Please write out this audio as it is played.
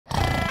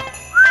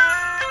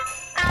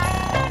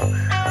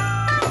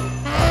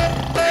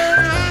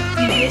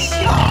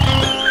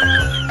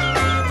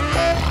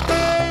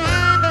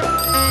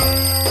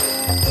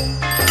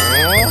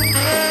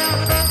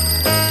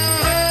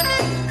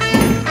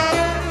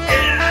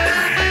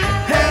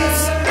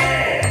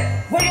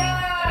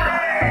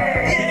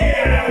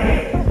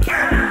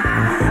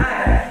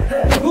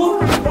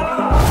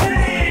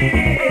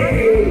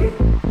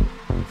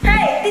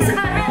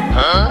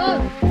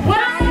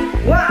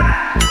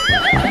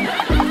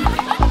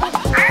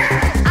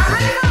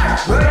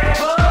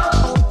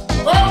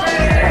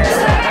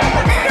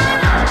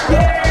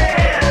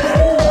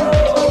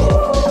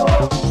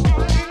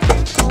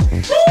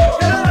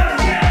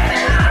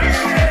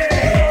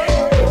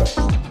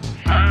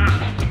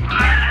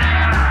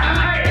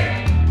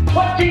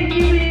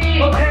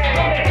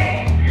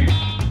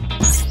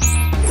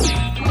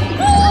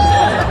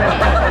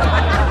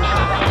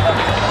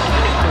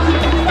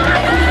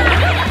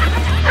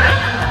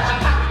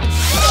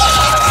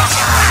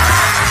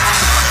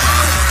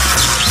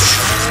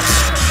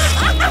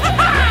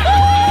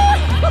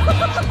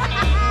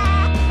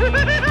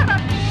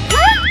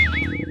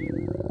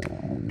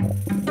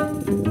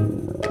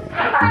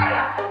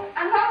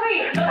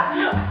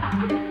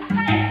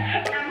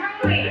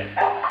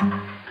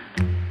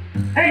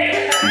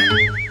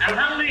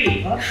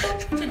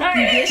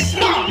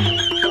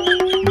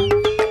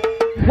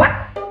What?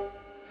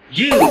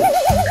 You!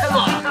 Come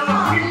on, come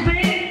on! It's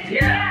me?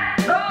 Yeah!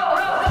 Go,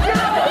 let's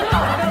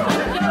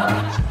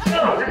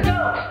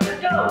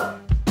go!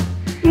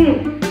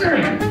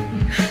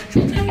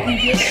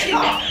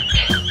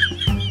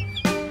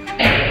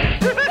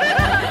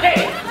 Hey,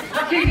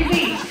 I'm taking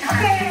me!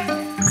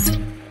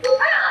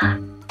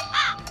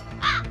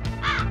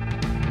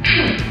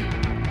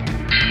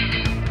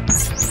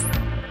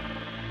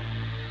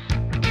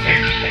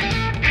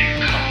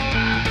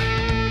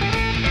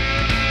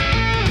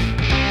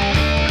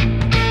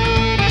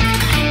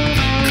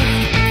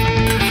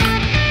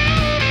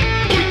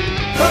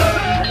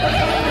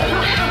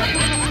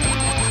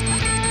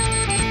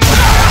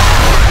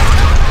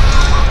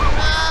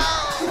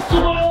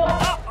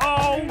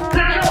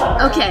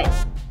 Okay.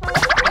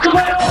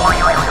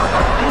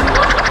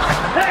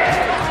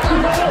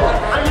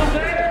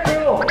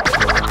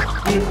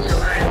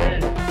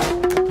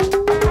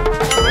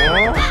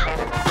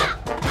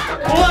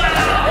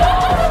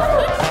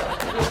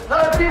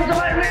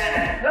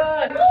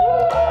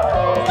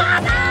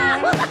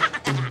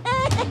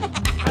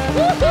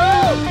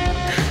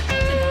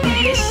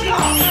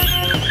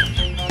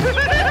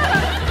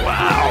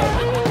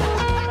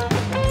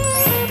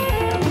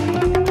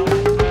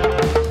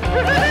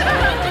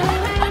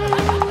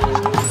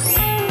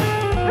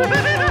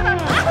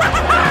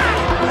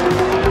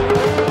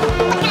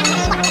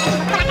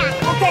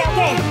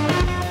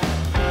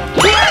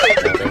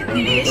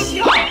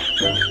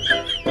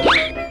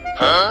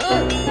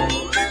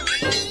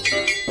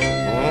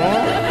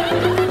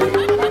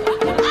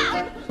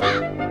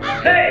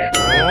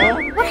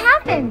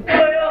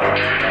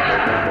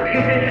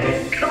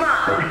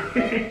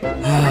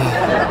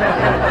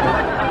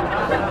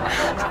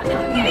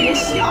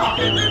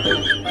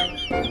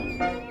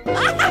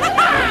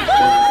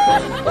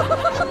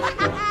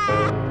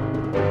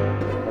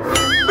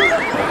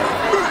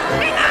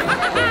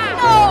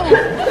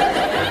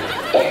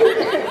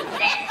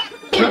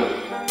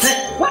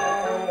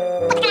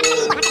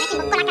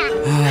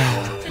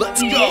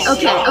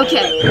 Let's go!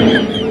 Okay.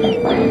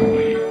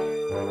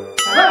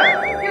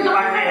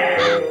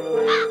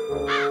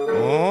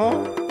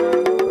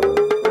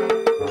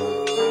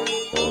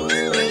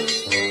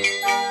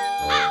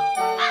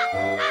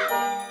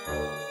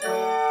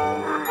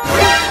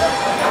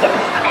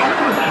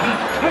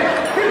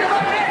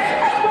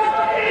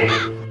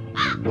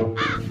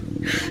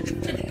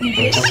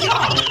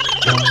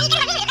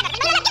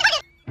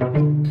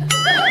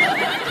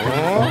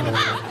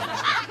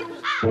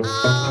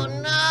 Oh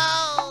no!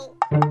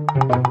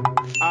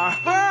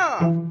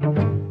 Aha!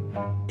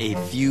 A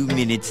few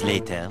minutes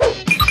later.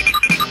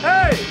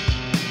 Hey!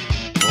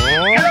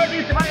 Hello,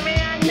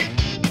 Spiderman!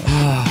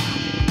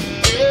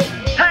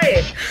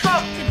 Hey,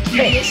 stop!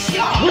 Hey,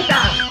 who's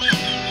that?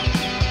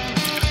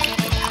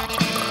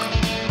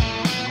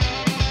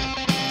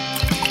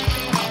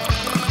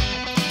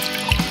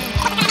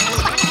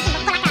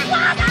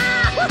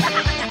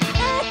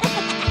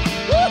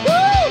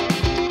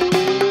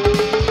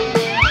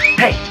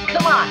 Hey,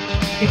 come on!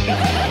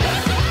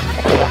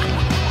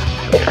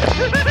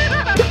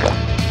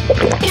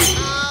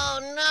 Oh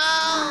no!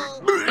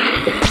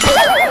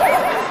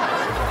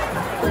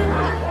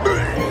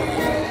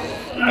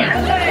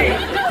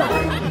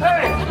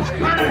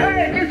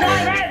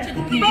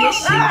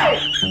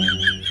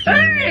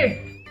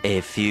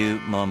 A few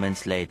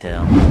moments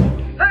later.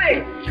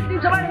 Hey!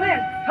 Spiderman!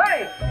 Hey!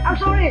 I'm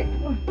sorry!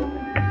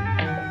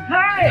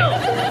 Hey!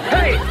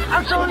 Hey!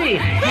 I'm sorry!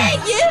 Hey,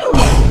 you!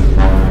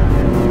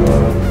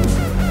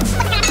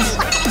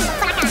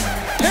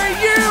 Hey,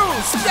 you!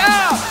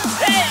 Stop!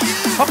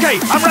 Okay,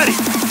 I'm ready.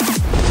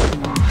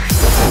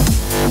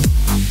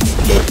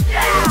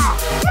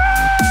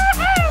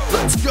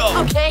 Let's go.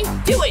 Okay,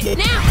 do it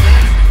now!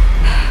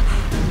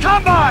 Come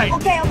Come by!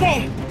 Okay,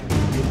 okay.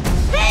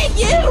 Hey,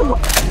 you!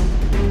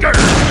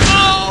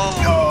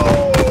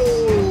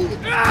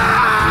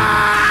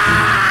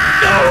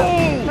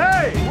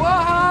 Hey,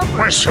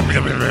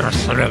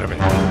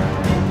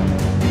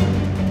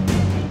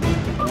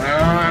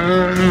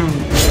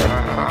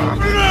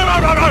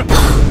 what happened?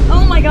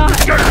 Oh my god!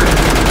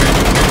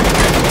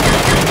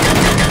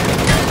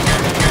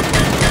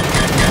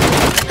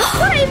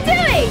 What are you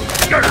doing?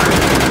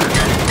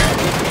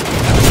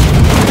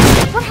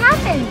 What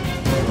happened?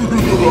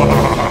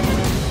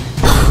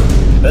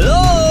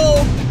 Hello?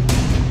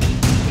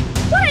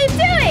 What are you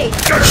doing?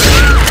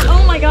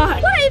 Oh my god!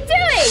 What are you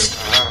doing?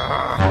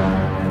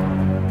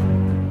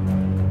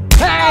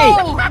 Hey!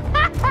 Oh.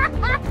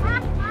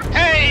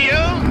 Hey,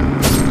 you!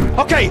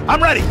 Okay,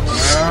 I'm ready.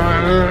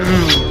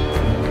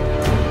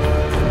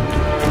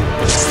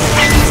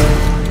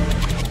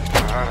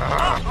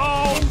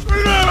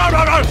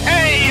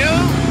 Hey, you!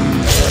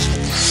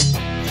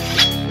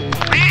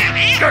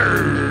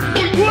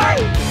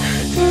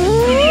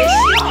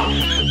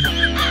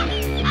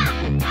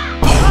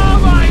 Oh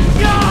my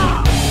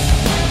god!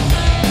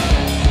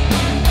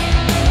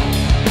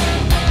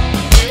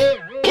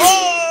 What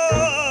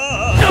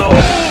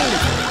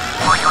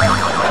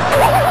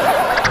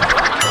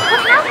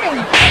happened?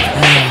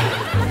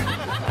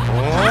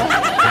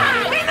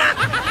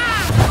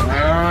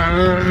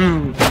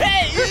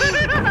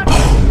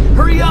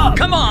 Hurry up!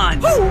 Come on!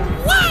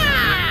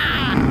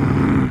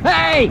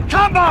 Hey!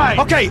 Come by!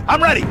 Okay,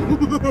 I'm ready.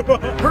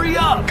 Hurry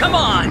up! Come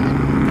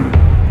on!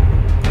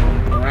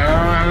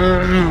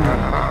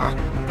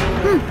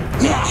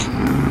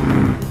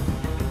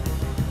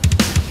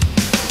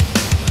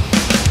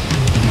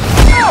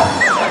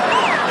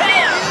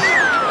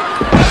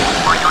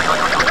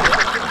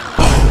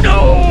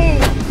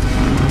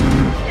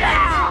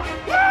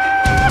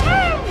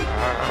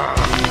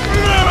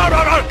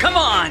 Come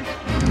on!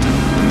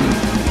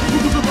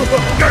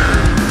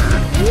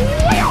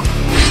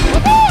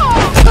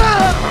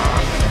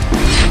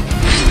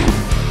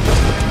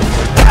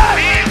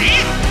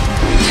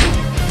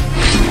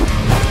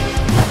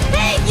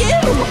 Hey, you!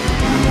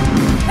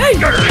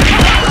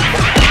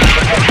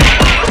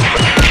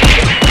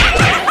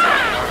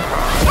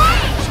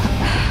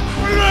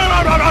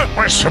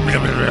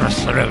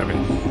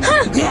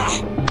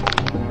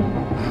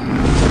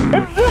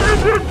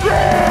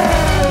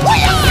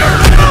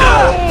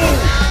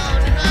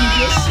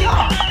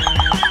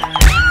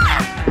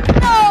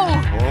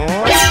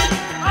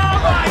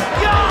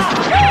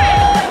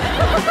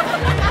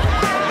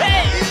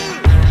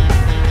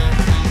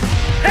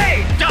 Hey,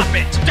 stop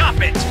it!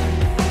 Stop it!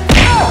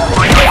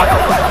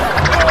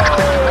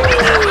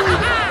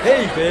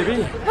 Hey,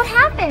 baby! What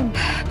happened?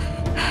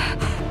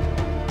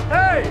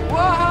 Hey,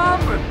 what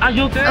happened? Are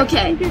you okay?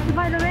 Okay. This is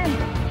Spiderman.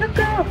 Let's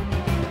go.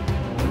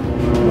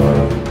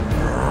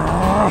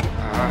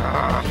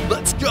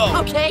 Let's go!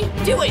 Okay,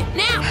 do it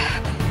now.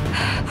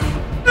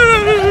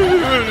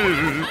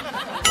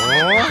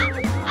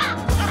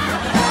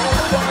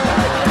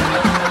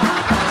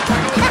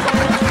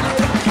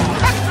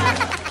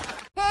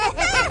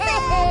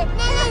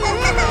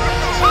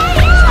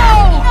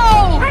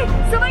 Hey,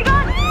 so my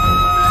god!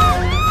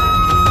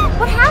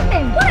 What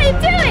happened? What are you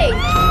doing?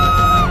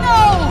 No!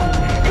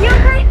 Are you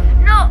okay?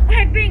 No,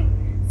 helping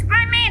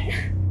Spiderman.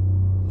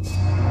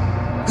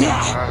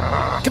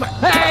 Come on!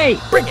 Hey!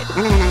 Bring it!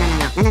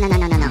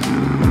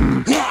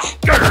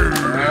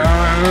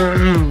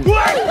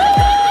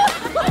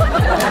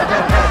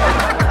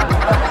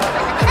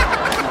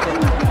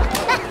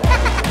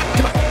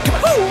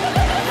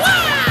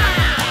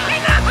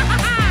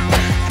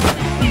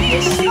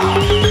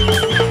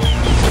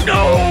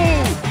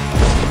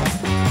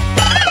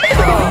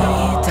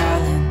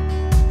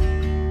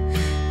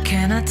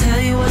 Can I tell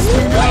you what's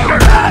been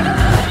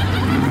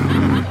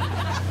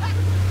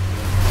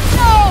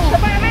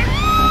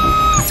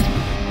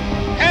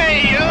Hey,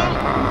 you!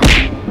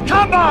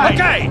 Come on!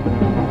 Okay!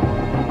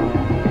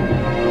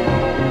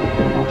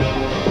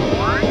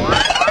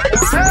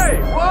 Hey,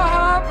 what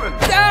happened?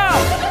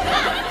 Down!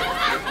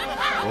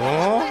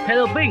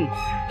 Hello, Bing!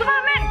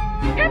 Spiderman,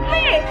 help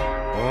me!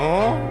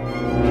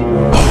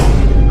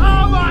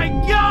 Oh my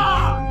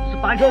god!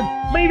 Spider,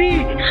 baby!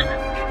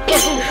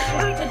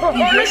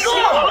 Let's go!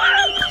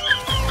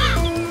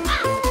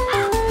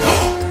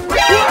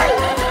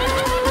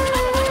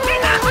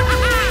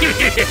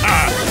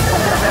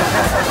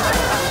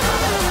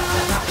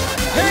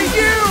 Hey,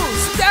 you!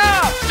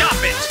 Stop!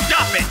 Stop it!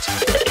 Stop it!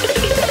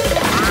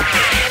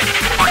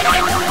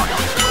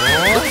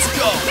 Let's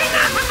go!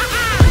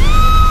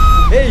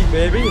 Hey,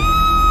 baby!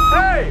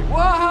 Hey,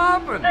 what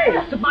happened? Hey,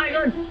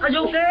 Spider, are you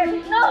okay?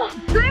 No!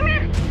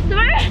 Spiderman!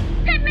 Spiderman!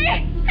 Hit me!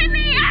 Hit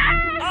me!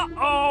 Ah!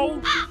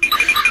 Uh-oh!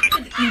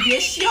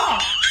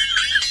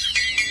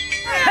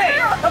 Hey,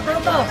 up,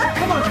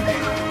 come on!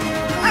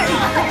 Hey,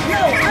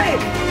 no, hey!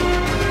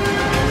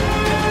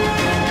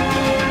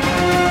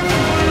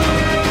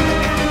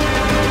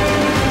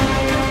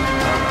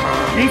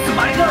 Hey,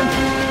 Spider!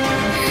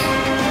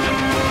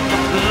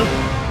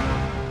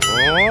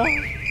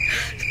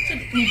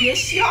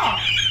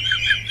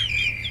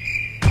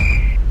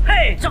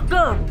 Hey,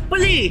 Joker!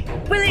 Beli!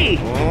 Beli!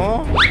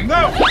 No!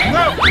 No!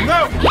 No!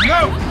 No!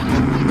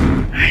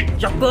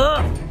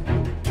 Joker!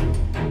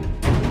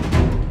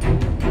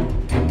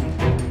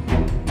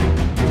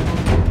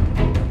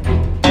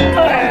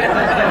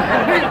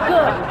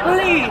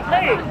 Beli!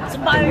 Hey!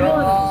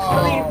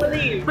 Spiderman!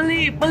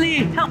 Beli!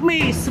 Help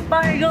me!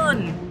 Spiderman!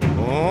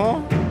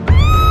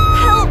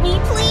 Help me,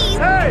 please.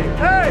 Hey!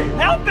 Hey!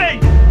 Help me!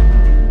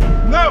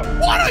 No!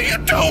 What are you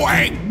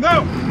doing?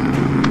 No!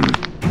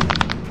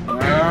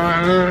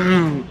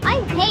 I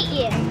hate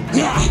you.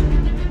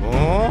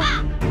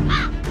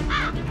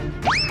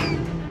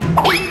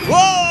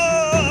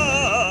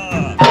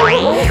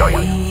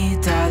 Hey,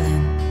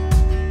 darling,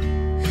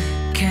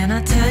 can I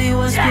tell you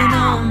what's been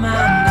on my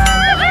mind?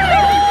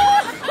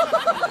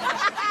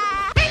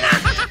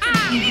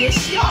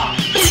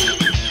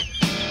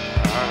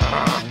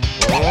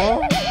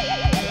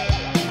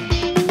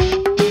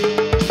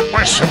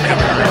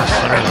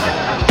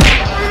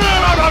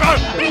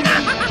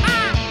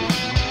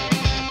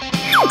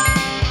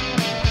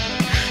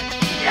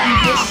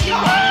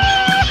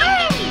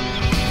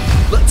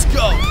 Let's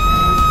go!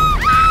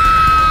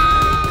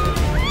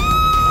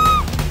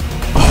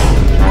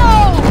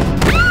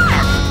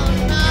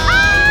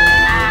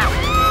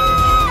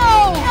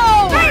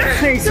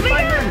 Hey,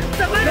 Spiderman!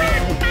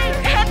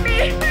 Help me.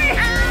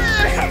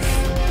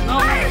 No!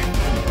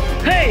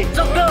 Hey,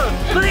 Joker!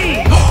 Beli!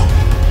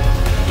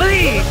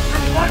 Beli!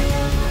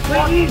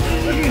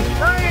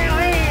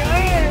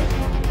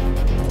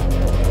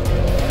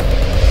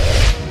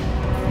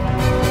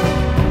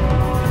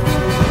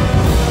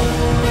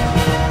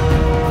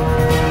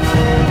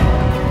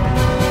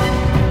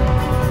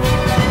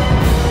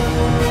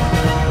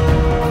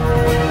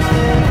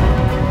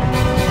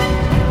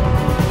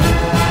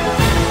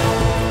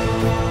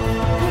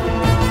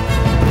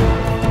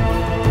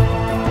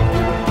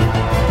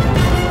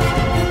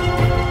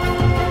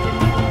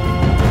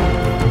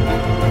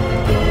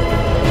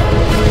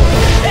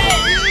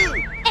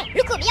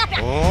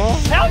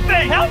 Help me!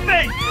 Help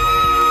me!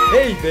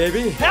 Hey,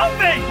 baby. Help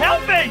me!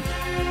 Help me!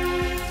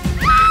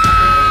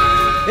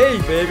 Hey,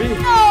 baby.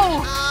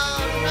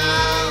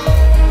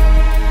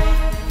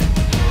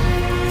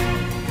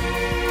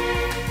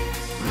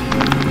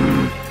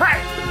 Hey!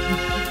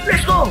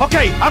 Let's go!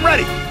 Okay, I'm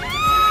ready!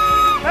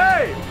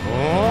 Hey!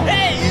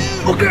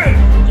 Okay!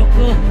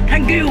 Joker,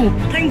 thank you!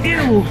 Thank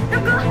you!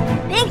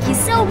 Thank you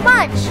so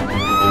much.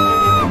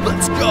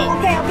 Let's go!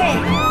 Okay.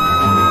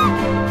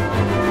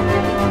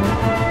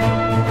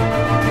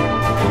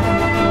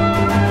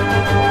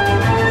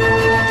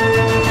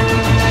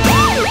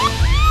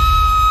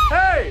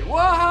 Hey,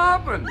 what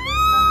happened?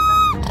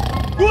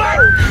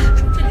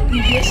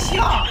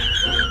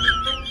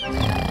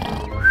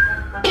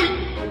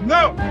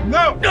 No!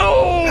 No! No!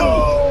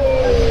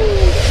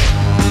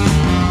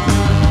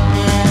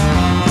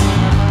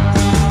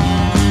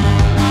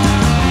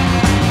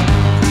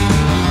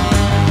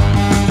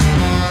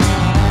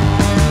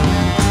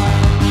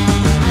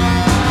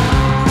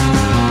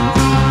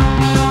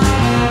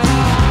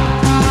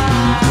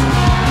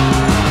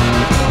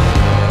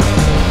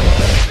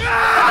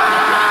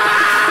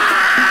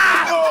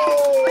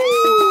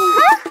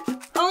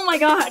 Oh my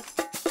god.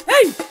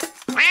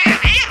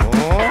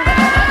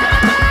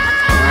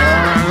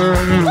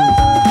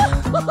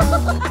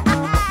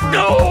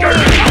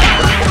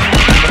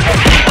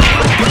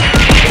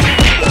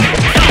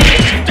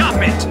 Stop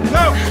it!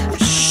 No!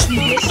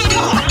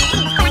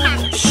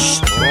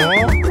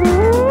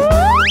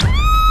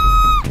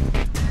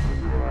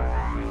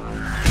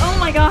 Oh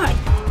my god.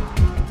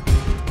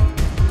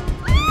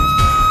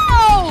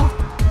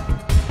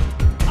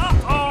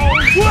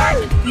 Hey!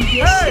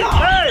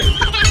 Hey!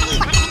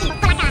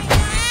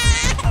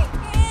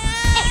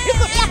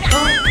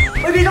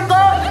 Baby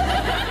Joker!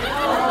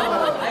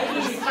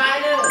 Baby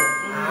Spider!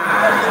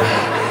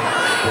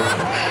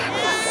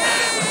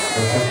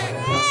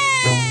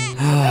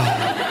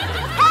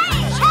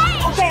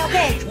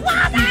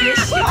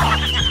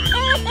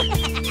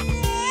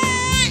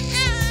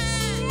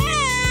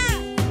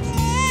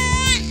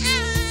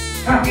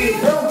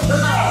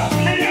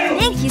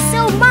 Thank you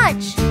so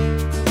much.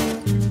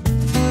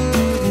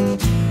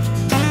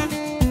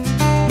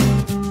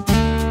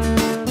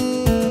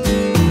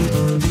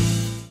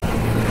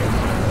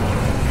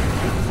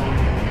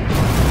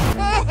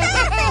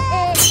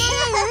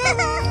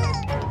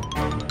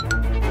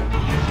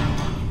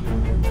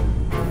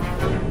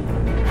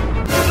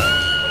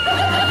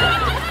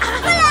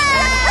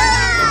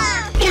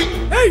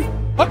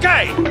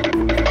 Okay!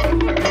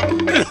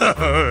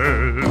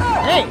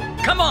 Hey,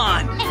 come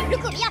on!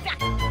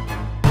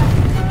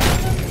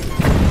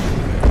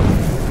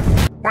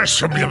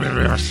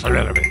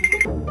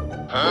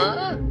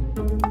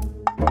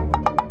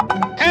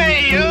 Hey,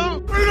 you!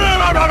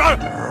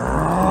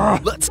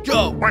 Let's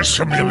go!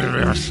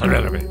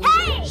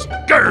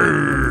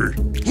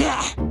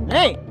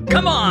 Hey,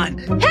 come on!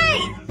 Hey,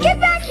 get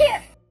back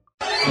here.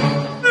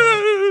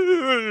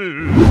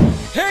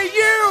 Hey,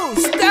 you!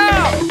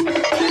 Stop!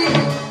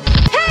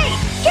 Hey,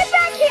 get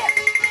back here.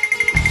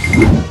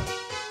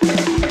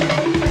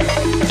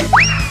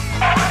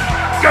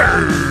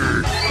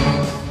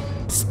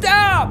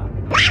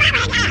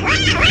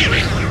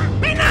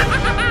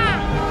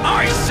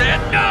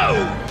 said no!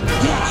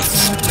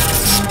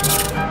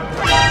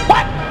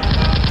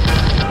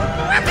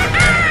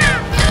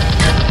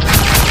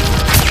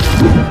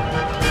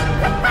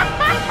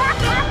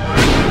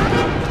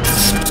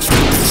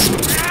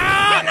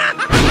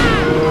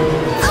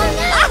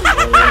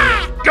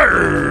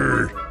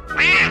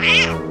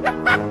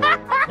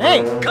 Hey,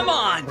 come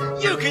on!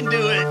 You can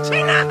do it!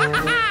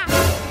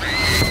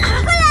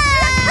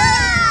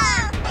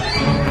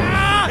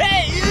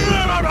 Hey, you!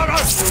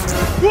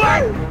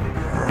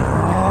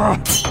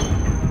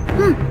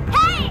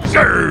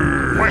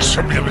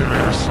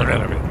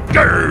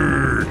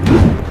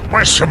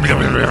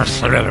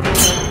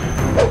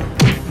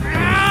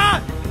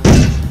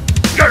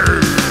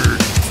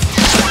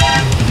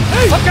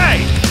 Okay,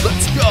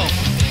 let's go!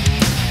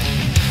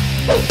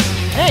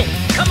 Hey,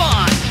 come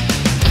on!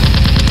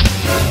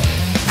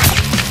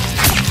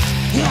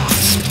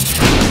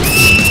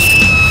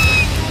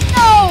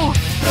 No!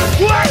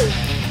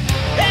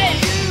 Hey,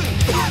 you!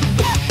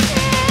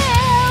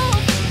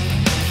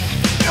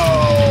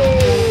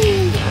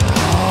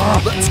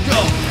 Let's go!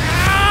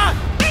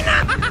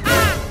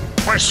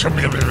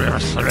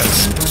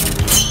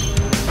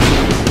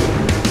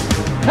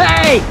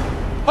 Hey!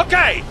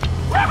 Okay!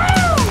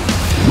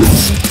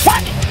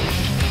 What?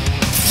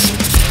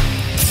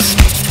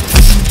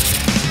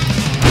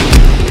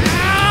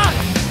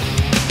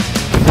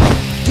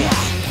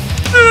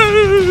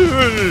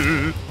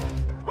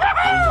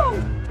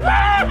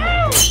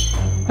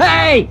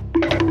 Hey!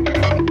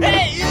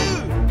 Hey, you!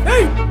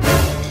 Hey!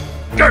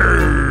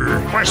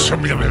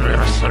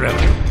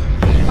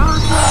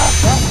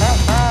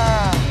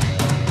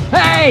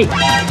 Hey!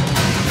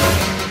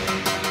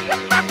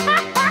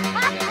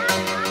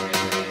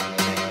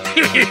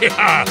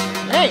 Yeah.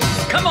 Hey,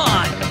 come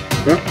on!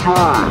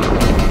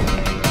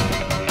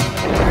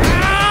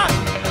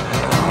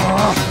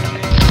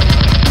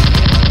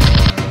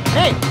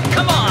 Hey,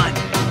 come on!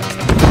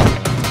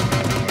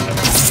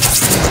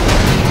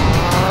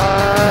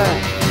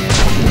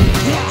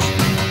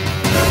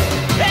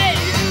 Hey,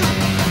 you!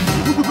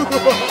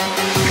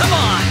 Come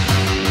on!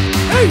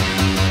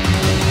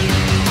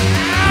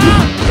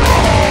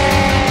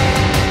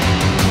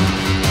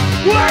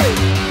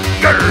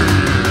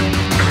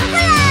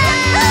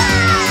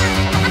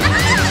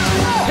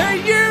 Hey,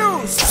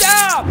 you!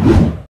 Stop!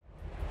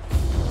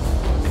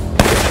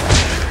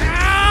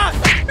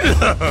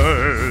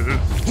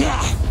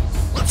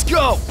 Let's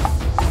go!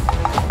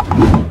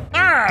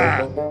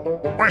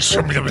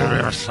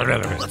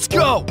 Let's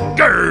go!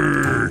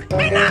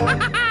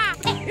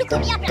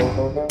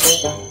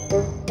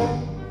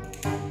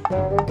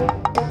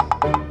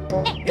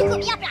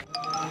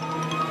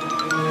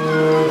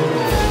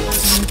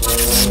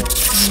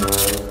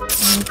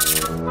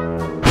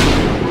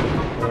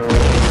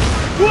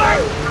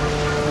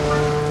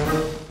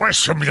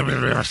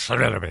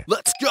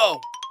 Let's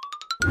go!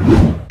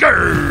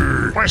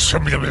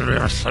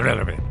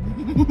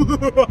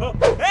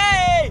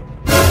 Hey!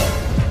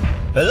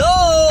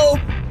 Hello?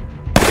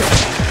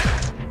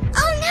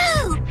 Oh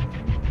no!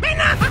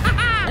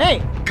 Hey,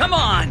 come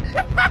on!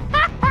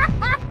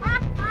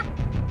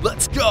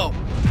 Let's go!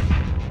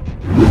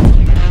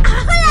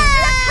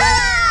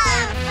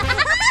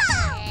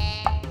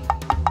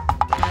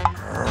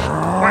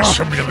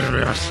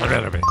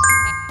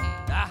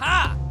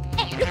 Aha!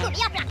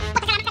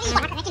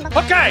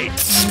 Okay!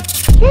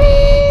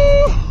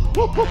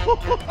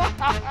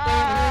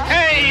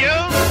 Hey, you!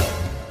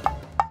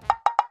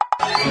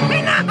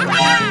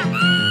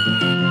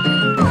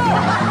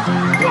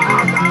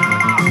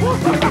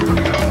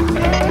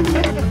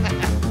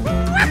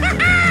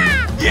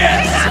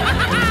 Yes!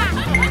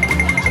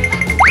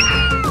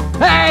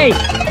 Hey!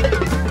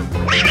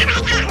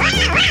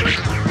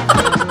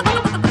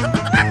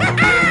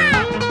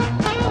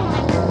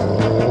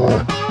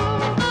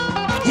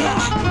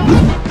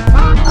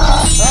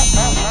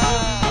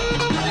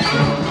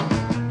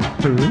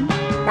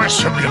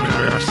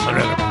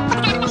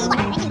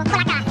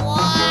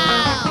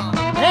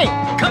 Hey,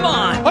 come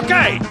on!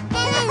 Okay!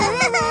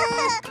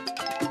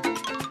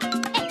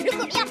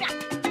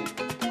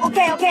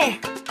 Okay, okay.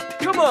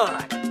 Come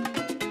on!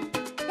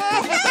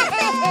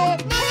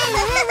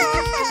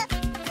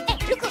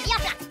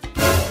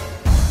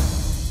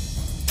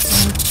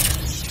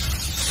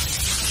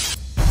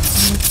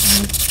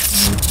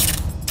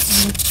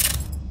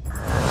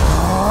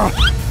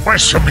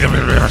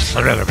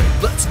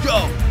 Let's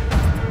go!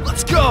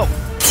 Let's go!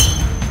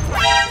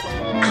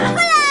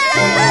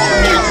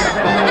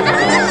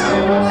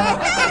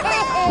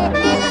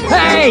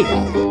 Hey!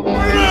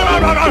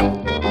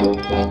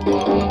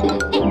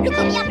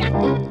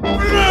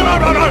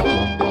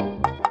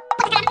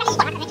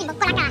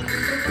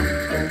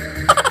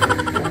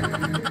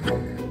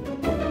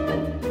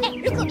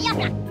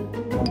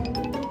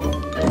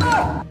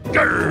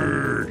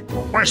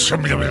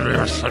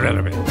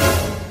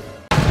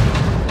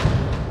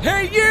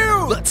 Hey,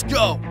 you! Let's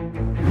go!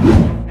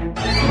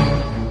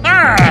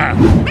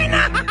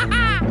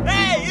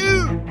 Hey,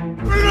 you!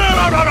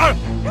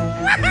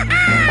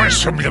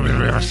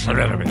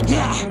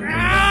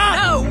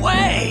 No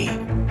way!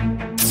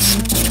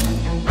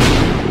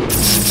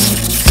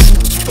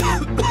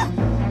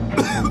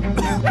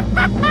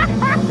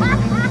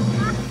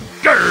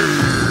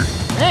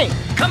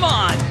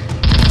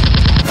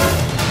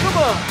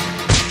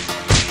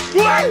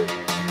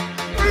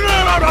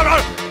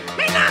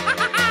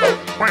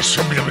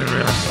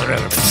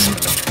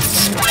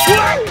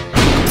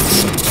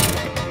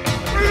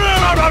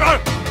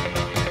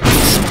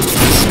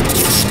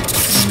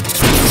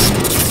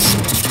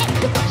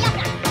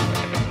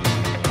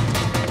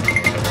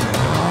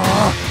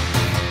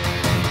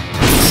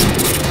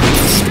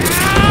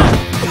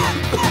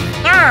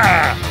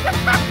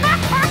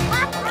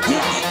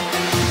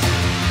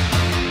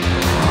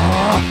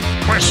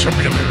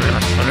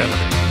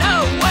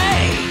 No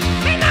way!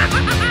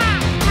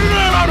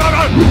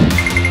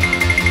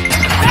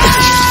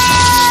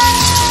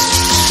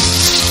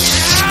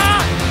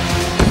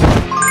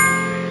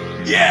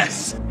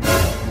 Yes!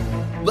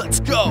 Let's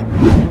go!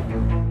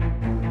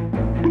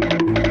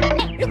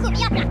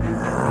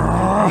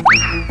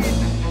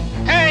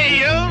 Hey,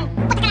 you!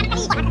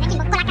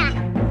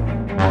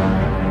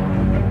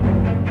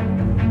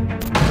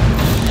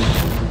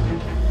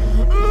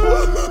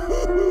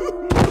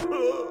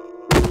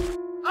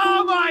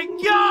 Oh my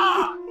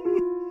God!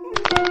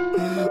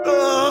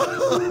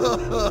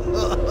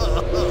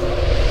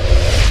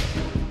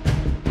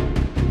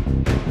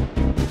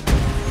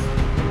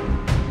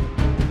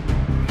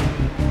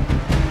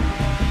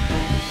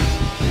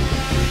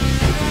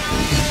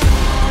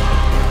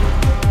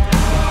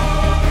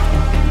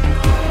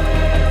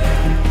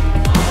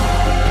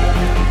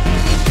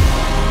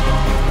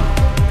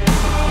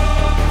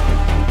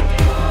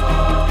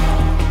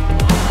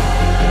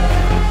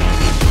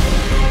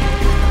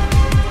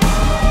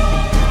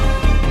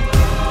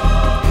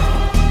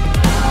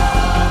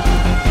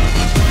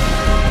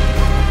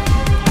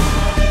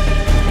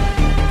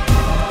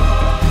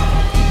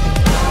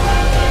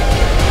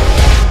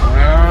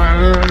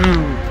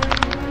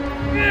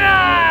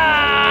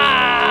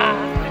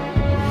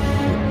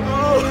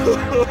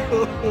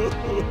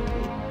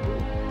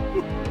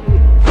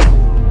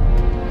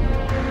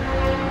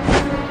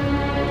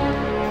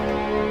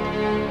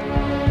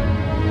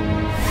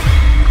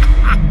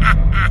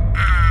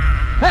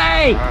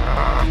 Hey!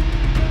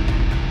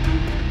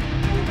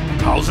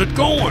 How's it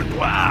going?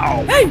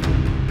 Wow! Hey!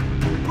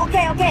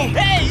 Okay.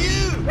 Hey,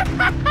 you!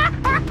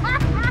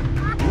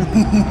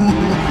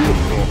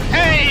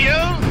 Hey,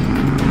 you!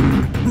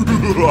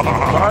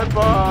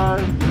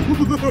 Bye-bye!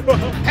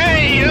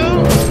 Hey, you!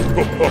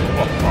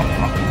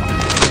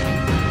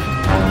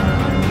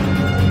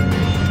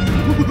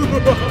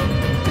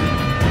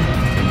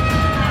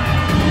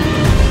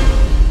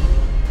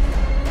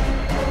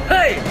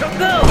 Hey, don't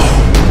go!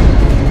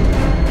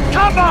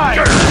 Come on!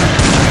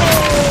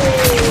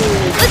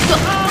 Let's go.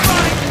 Oh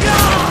my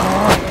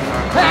God!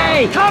 Hey!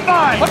 Come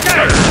on!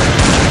 Okay!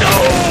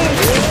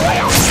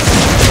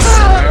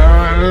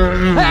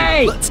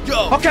 Hey! Let's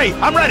go! Okay,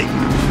 I'm ready!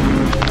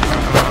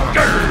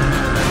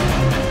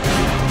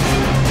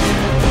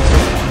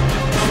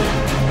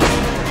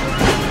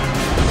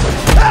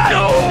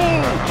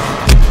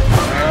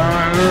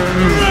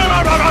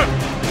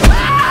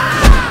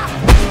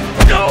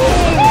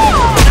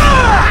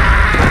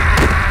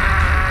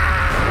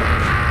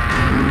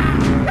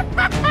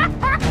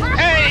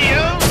 Hey,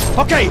 you!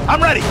 Okay,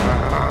 I'm ready!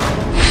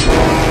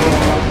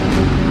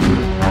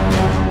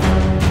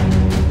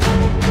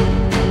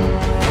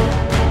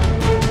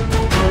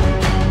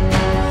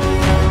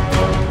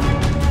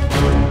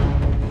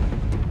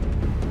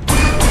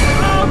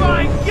 Oh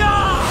my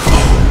God!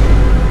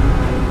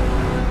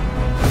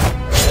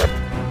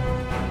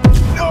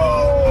 No!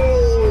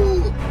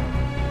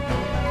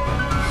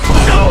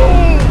 No!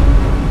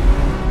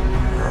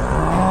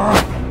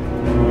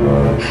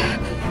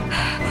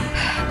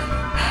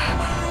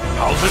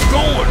 How's it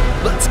going?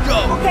 Let's go!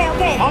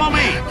 Okay. Follow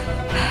me!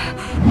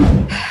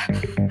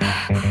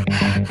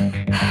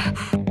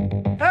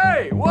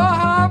 Hey, what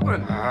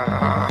happened?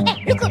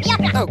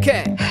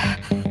 Okay.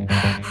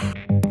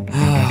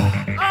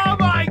 Oh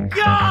my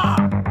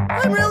God!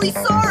 I'm really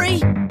sorry.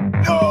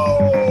 No!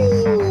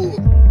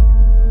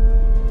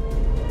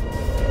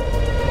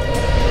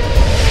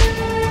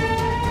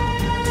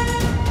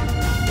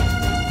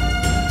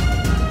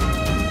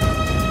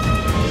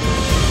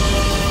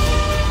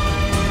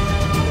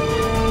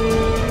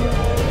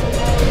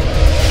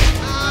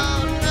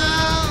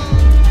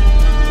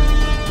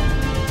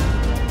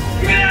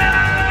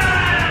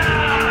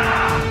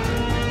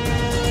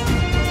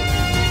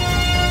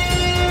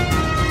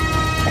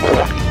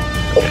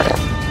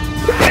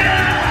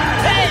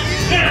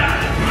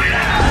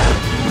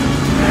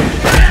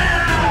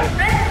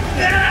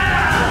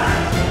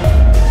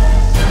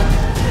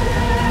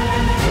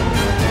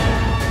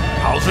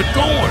 How's it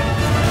going?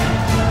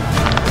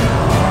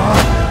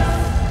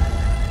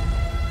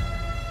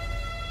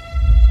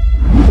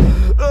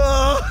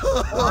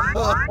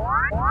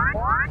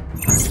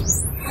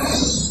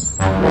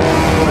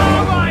 Oh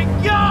my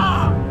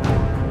God!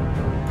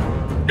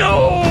 No!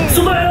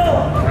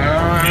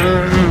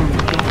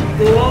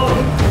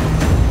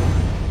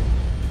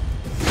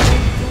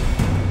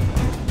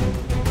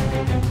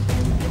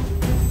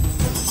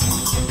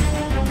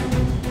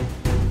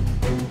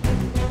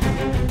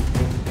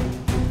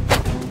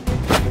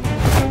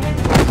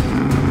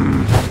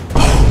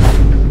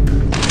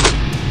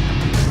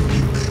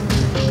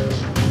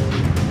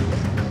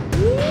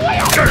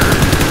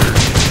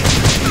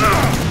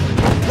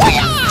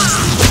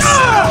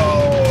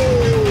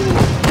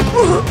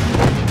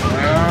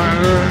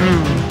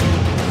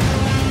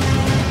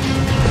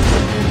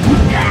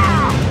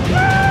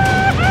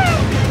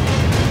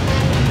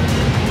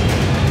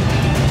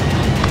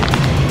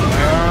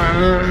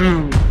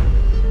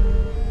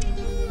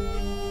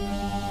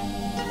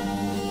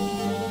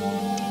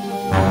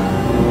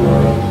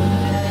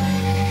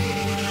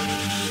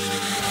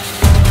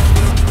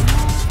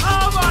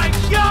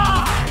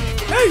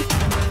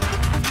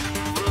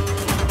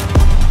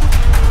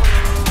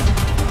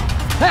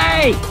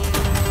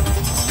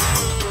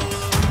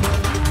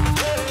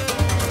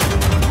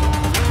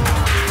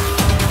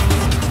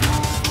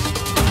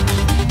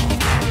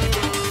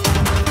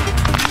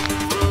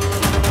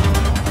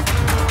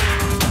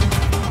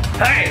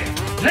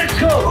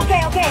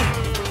 Okay, okay.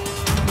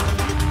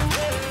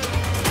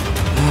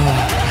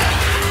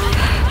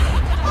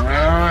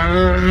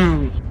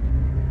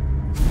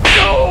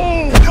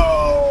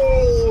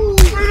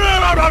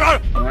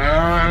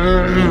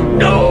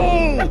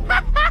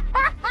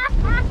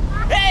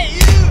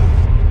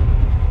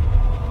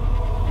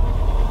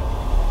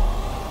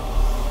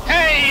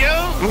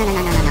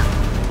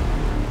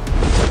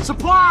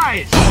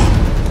 Supplies!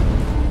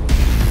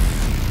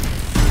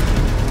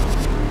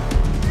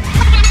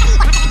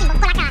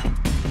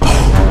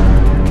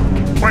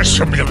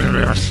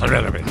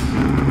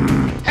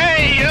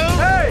 Hey, you!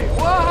 Hey,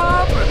 what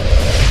happened?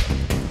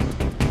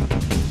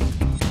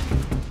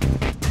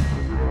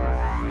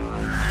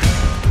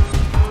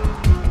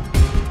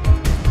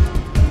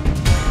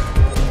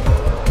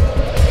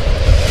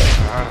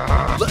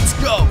 Let's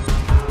go!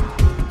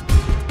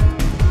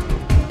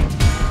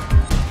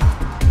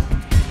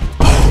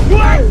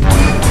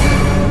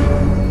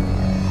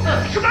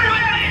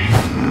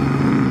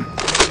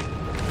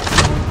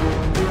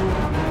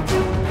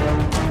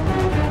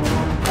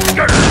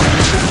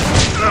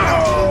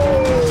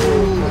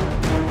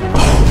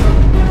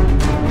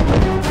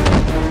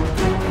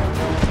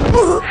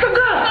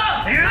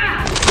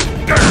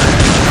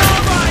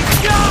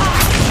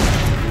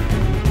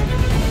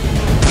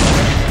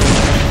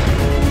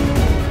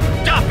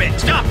 Stop it!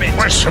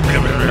 Spiderman.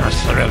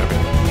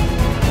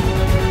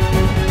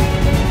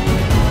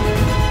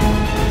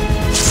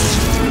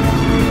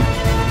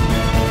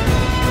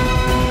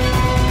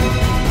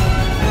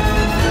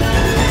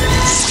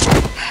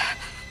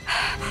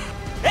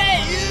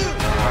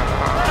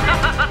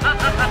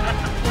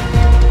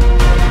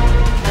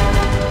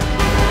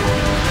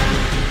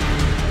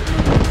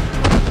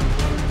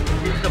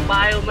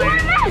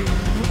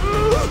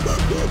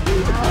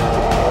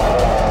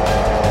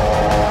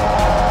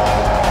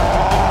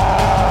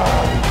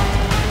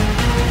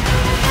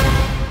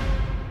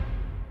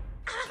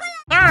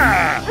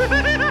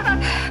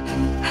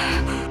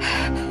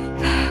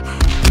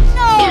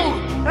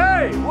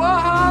 Hey, what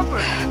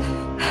happened?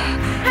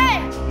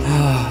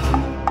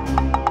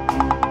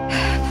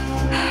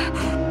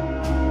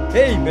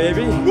 Hey,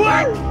 baby.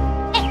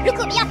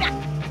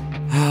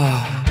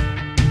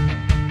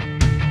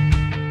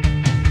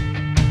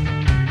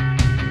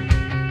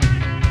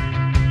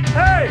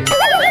 Hey!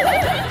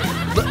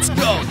 Let's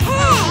go!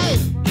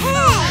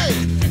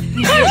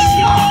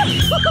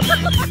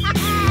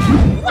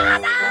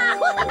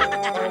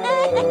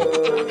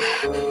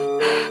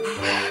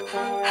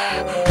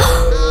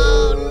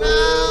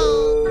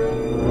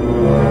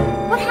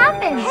 What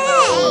happened?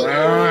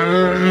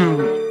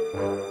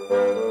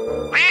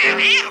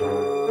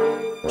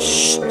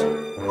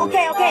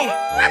 Okay, okay.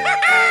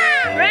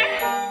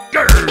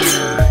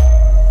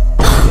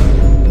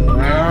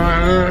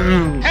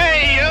 Hey,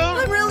 you!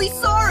 I'm really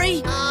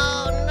sorry.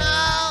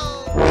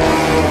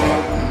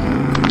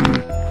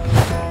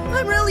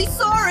 I'm really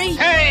sorry.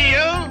 Hey,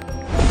 you!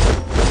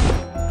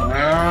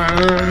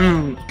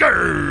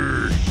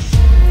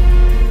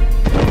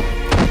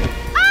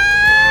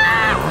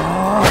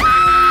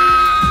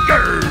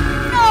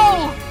 No!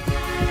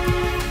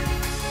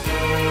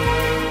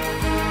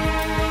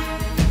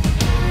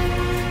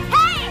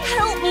 Hey!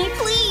 Help me,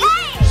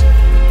 please!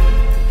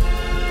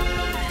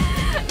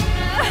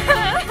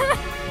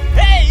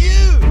 Hey,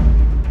 you!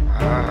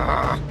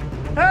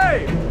 Hey!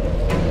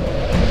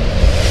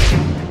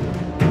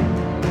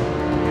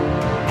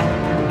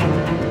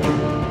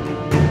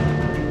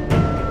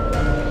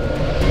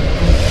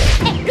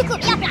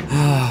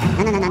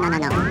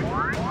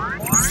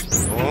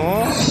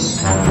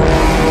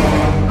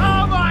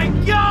 Oh my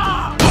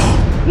god!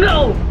 No!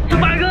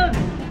 Spiderman!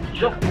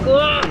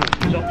 Joker!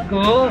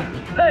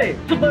 Hey,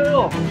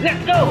 superhero!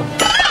 Let's go!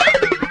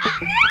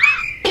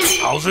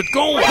 How's it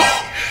going?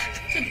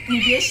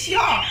 Let's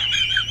go!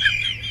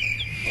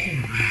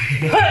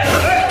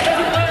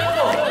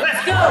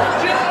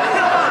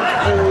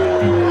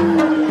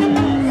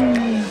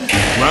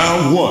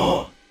 Round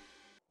one.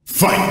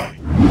 Fight!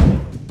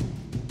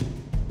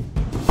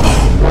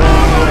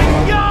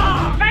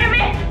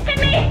 Spider-Man, hit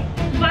me!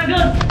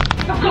 Spiderman!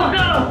 Go!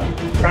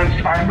 And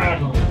Spiderman!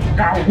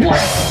 Now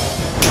what?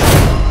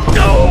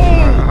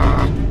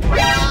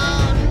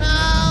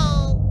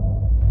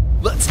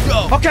 Let's go!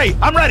 Okay,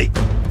 I'm ready!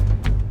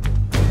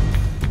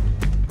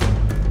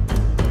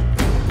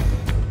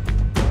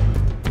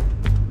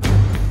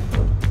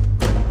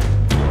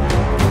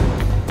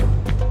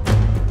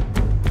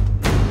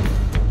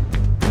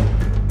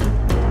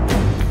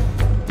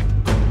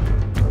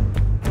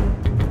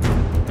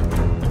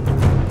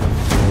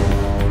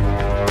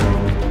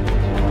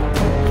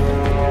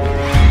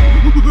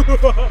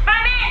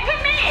 Spider-Man, hit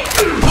me!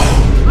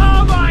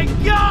 Oh my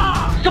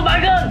god!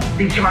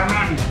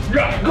 Spiderman!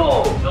 Let's go!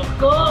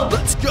 Joker!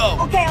 Let's go!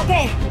 Okay,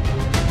 okay.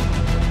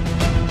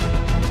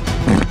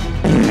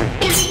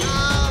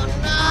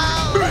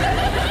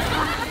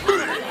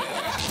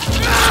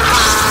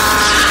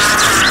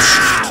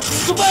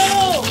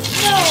 Superhero!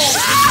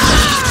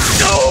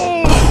 No!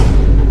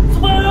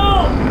 Superhero!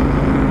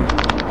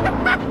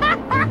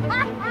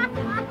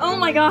 Oh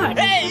my god.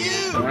 Hey, you!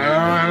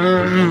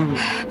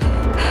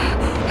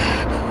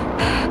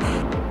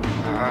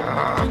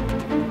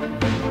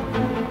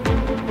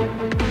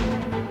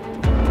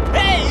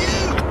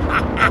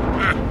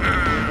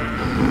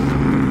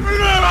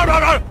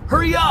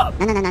 Hurry up!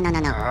 No.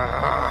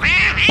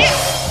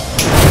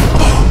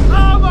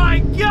 Oh my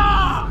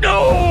god! No!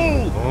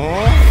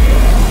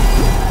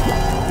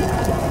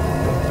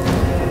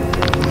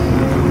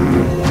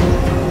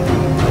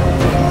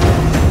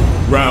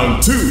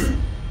 Round 2.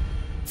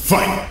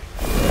 Fight!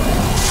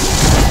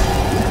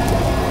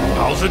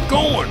 How's it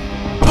going?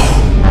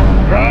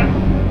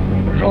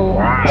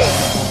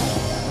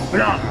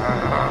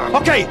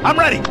 Okay, I'm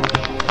ready!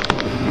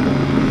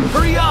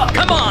 Hurry up!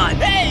 Come on!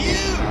 Hey, you!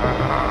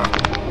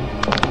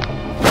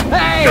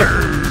 Hey!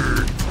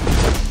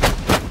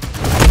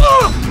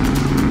 No!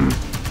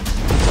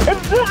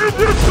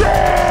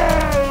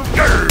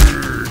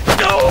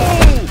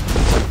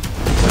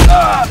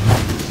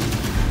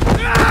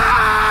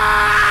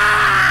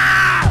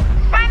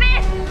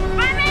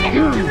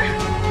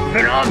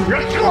 Venom,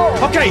 let's go!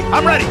 Okay,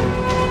 I'm ready!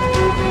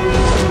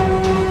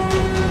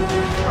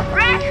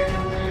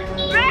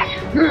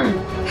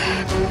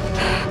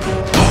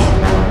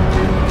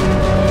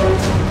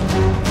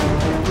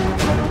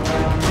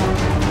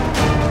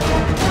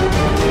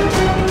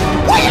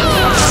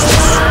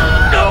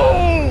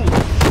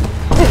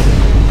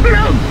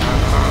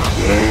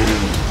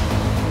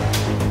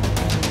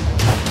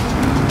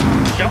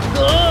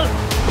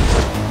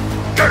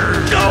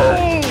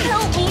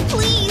 Help me,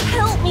 please!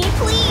 Help me,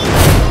 please!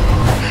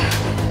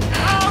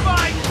 Oh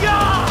my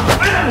god!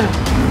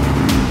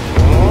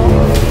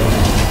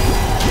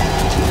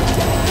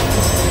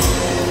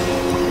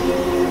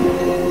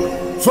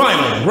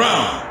 Final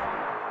round!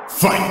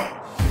 Fight!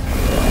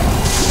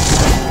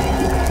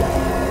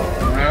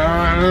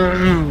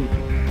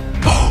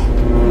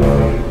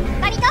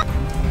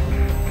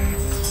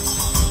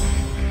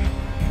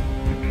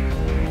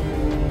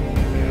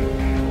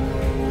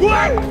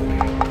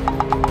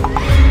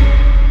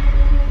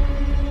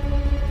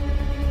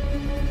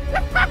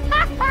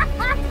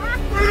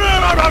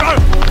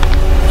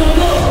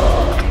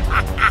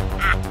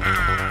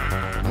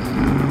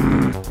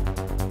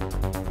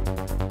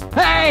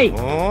 Hey!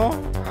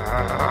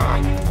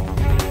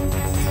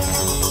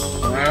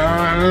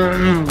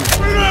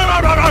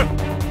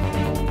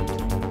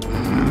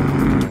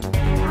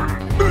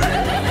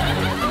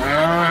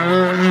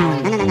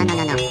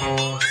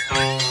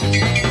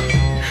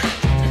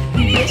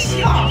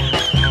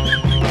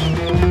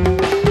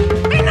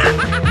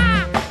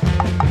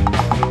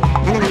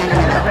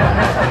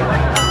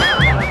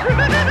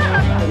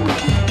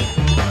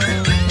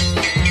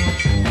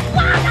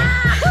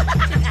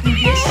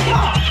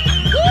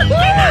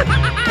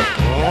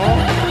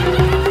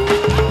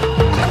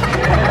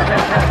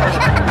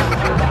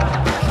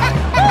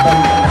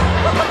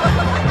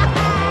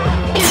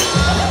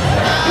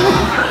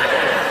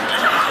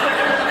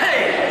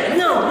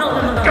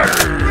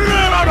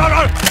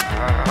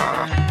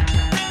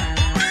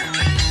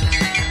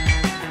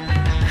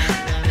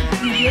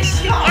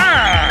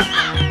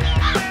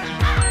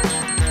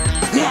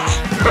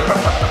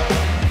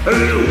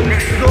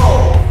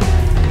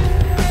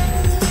 Let's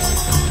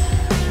go!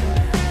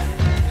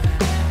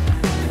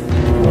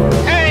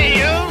 Hey,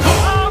 you!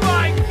 Oh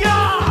my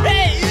god!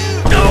 Hey,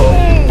 you!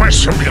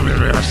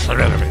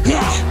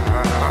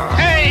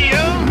 Hey,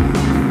 you!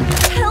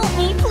 Help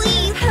me,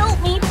 please! Help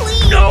me,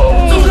 please!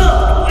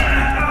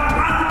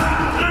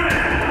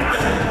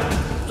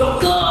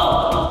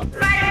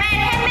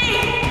 Spider-Man,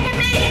 hit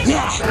me!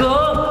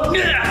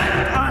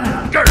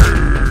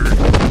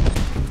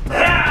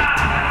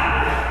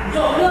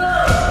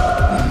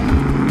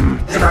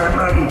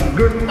 Spiderman,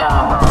 good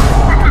armor!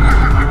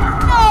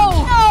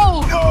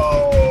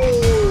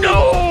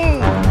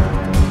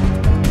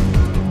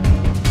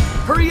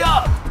 Hurry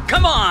up!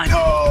 Come on!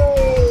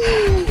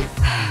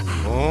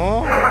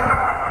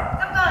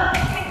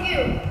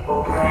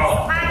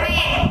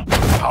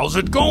 How's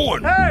it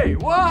going? Hey,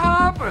 what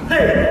happened?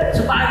 Hey,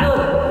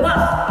 Spider, what?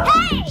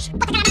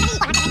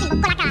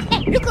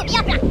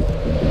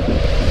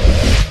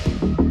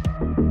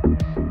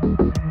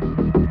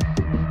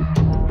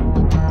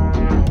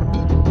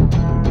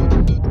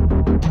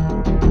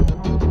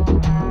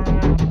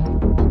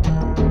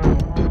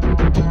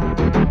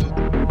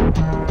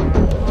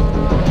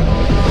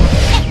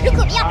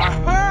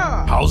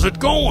 How's it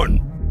going?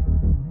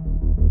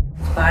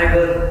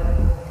 Spider,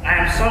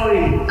 I'm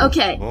sorry.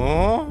 Okay. Hey,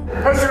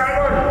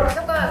 Spider!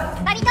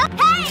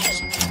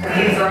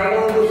 Hey,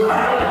 Spider!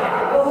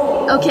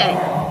 Okay.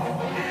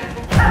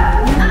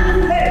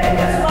 Hey,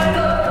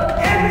 Spider!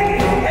 Get me!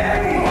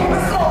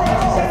 Let's go!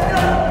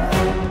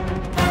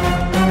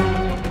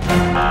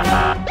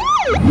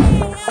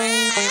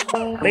 Let's go!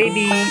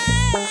 Baby!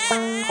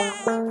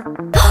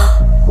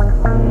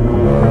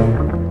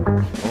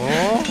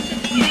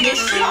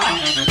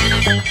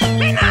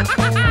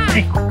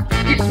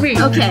 It's me!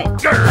 Okay.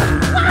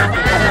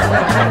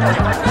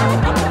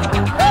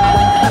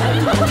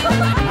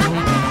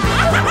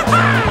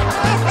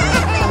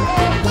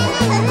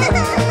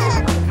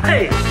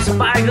 Hey,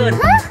 Spider!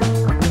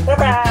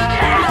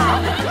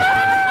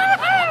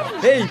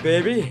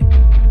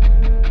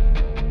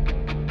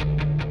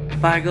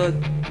 Spider,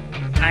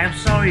 I am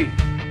sorry.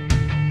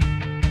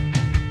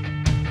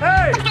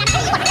 Hey!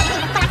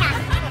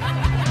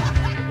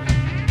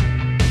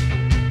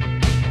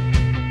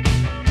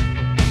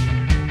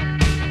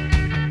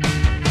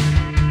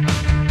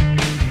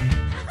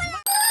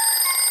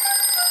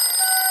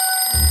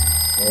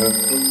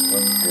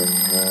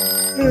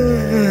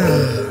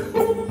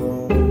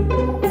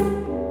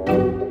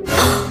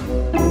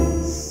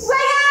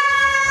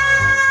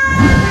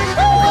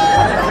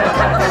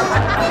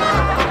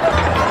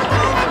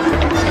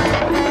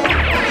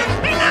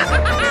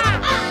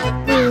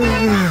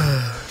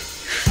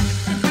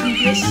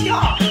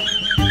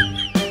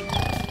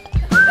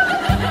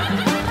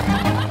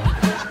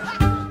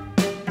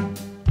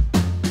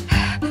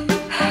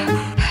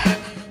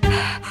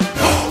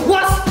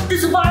 What's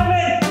this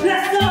Spiderman?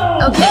 Let's go!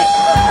 Okay.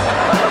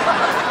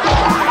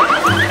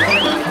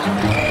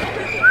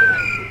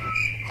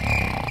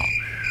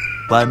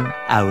 One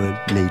hour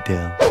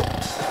later.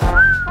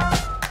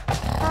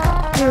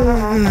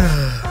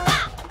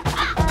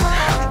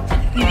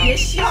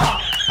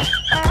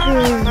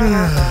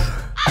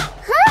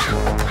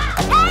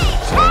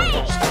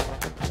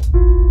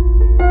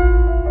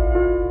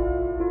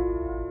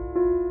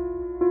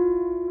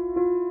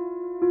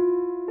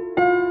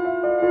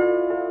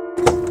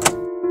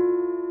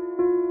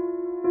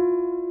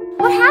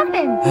 What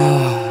happened?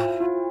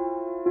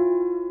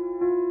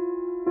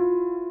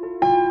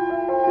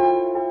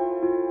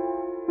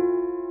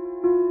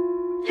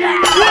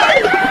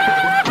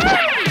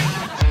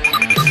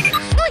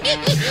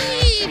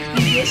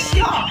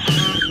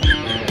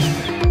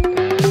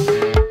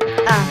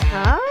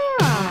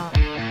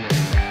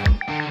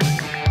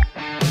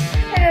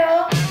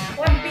 Hello,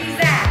 one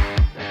pizza.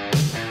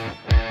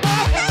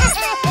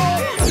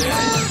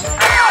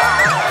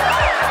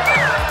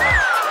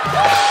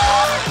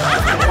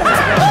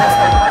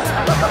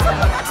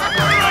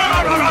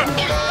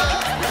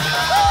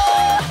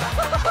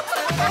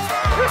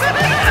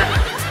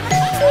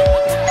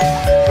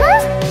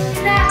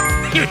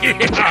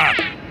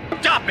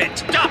 Stop it!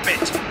 Stop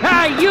it!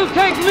 Hey, you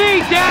take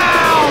me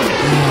down!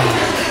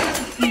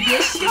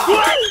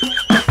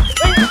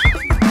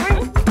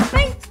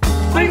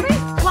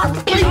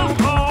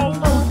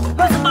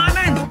 What's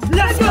Spiderman?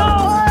 Let's go!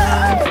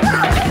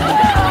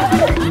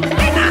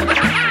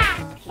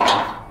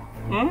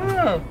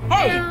 Hello?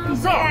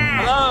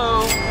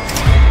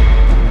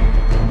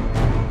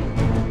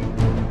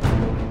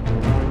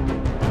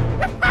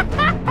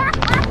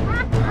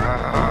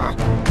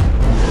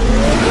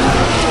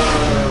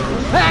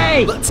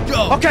 Hey! Let's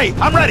go! Okay,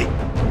 I'm ready!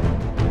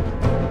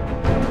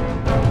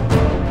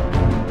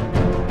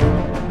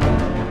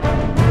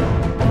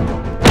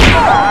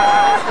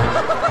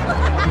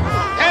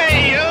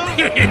 Hey, you!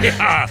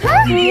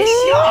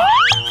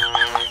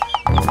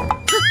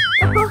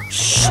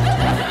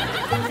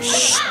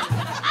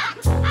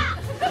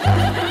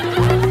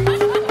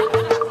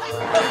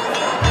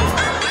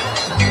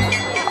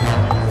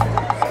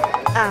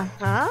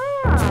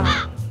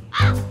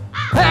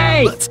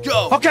 Hey! Let's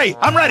go! Okay,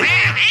 I'm ready!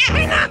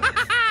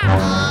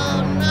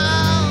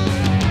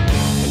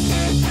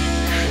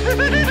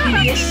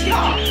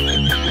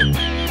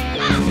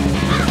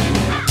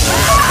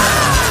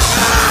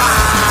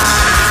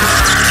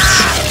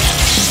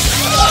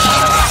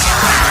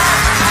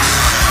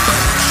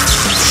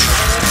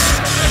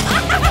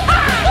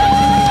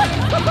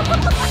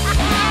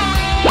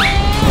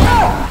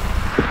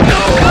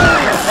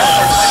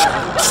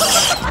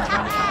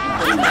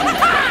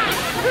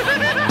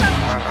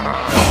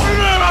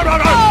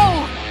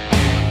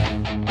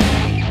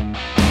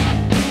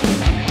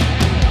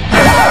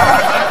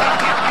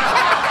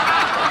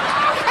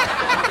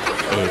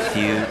 A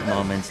few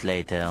moments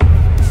later.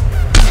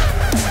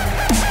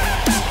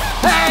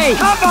 Hey!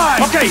 Come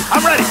on! Okay,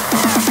 I'm ready!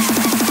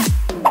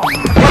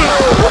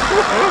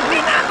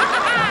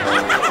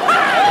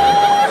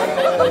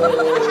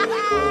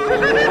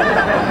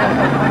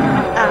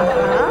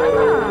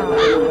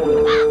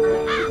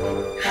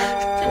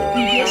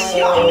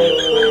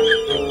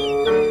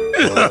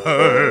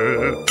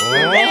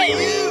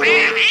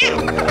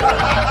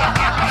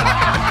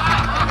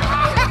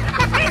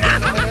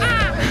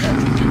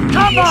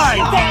 Come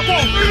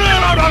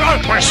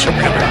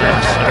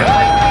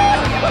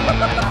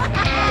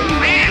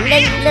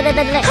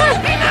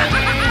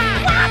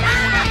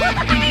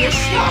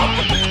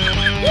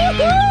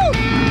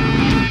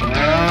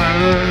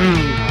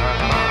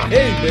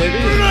Hey,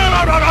 baby!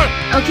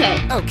 Okay.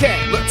 Okay,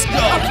 let's go!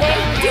 Okay,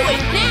 do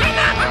it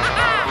now!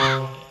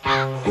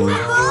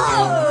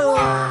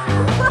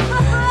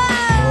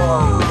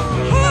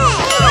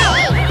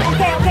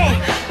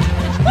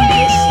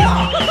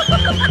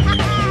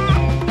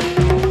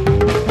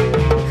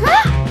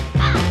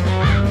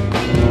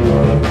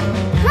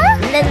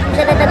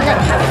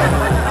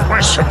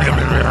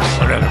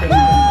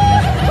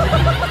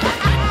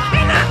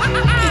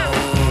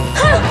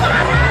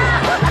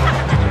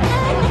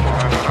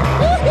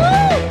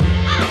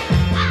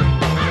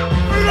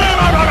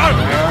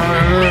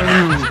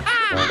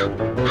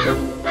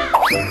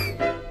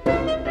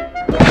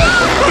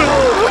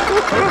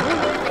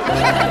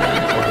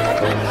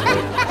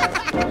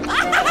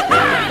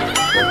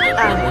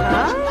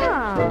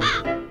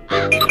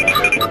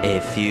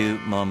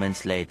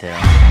 moments later.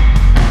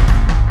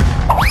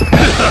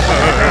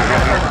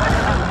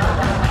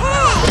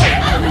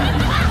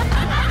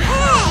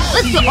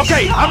 Let's go.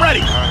 Okay, I'm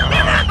ready.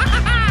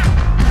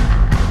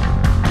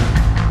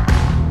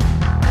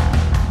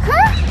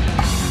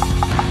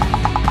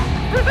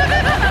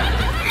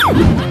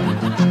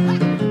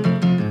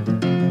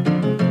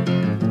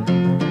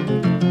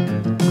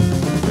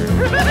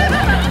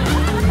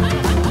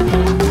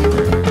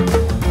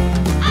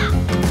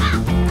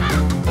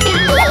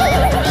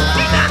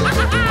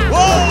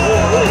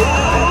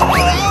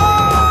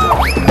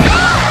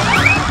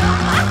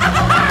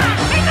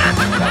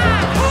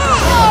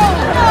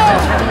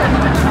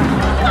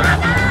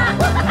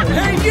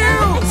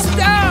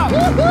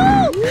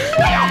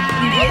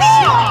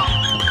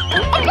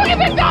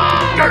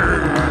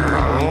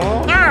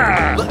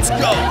 Let's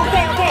go.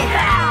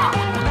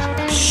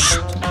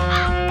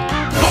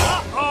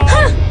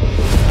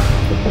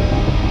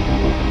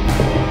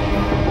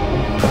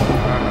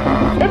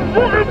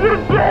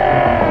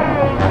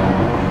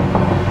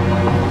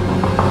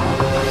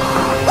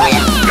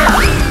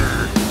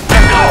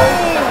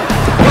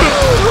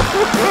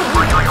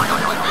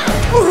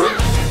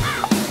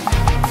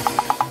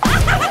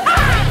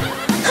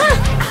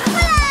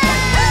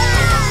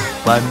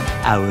 One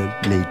hour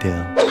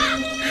later.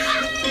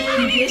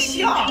 你别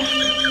笑。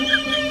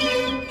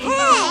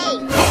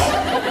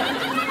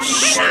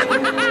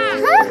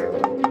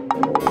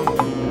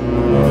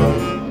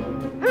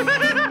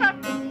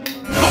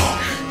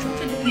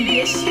你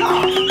别笑。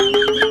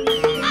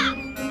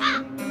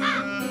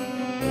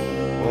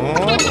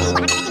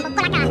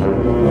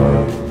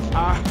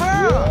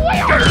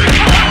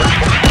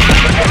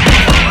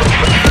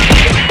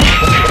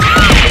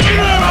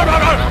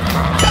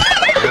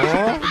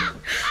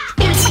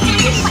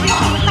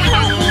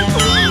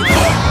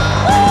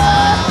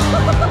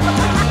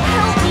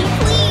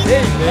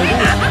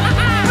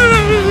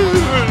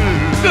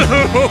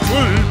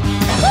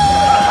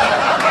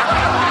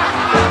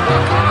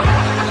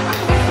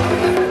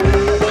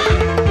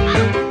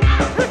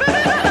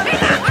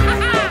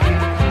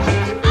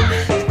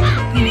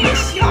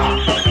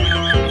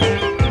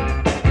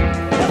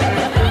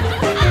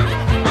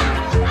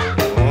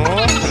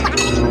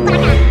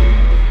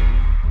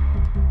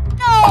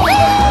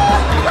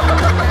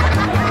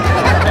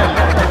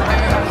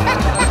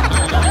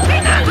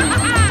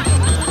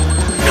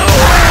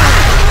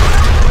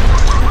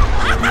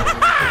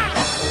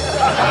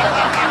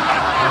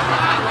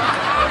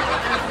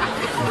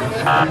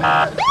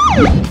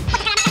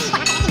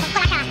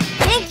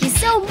Thank you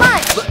so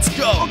much. Let's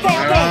go.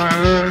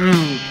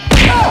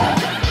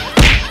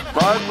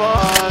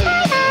 Bye-bye.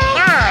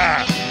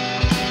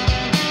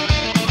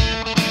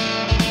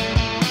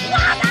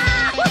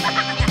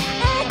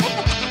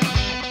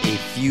 A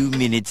few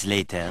minutes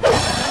later.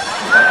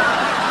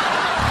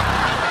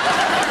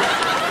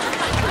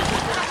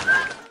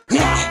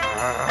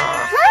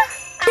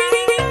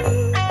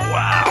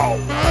 Wow.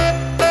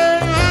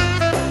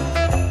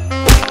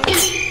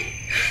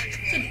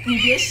 你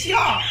别笑。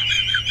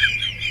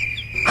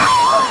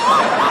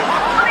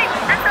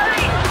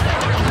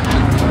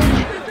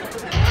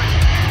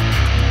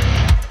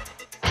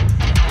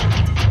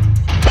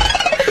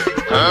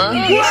你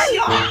别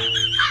笑。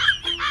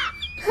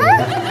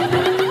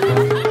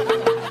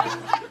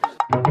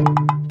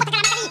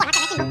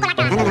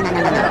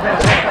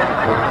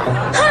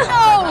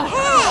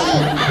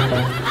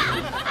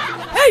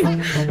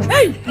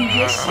你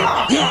别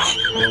笑。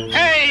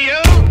 Hey, you!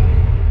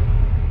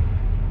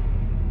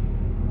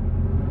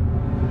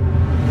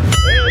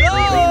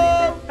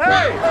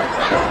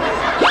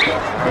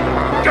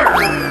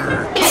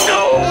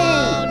 No.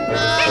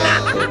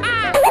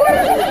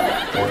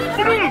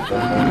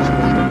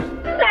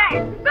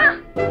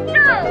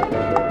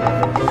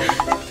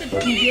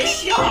 你别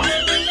笑。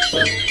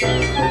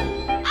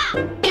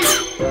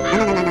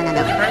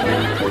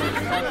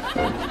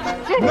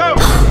 No!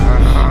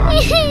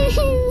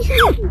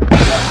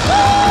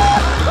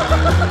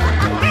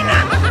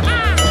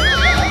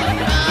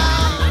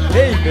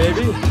 Hey,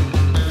 baby.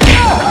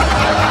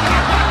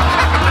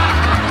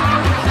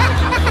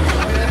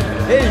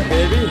 Hey,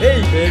 baby. Hey,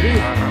 baby.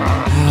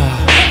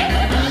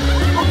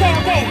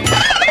 Okay.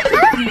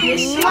 你别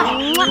笑。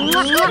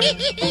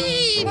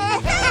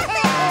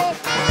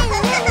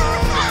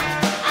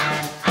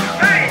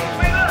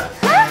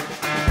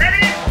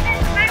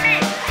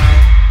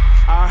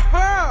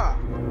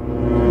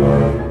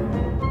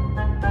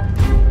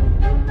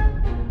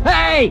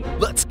 Hey,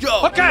 let's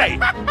go. Okay.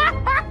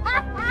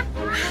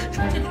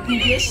 你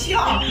别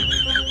笑。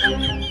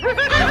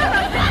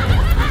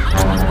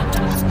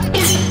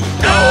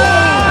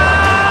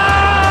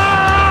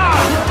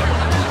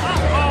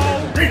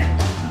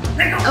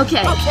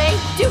 Okay. Okay,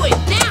 do it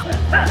now!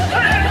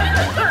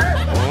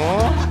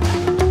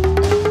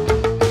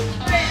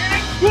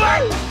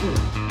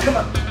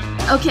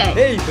 Okay.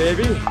 Hey,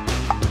 baby.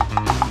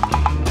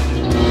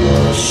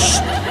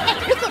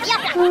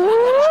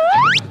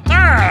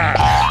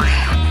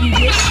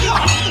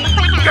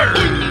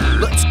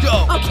 Let's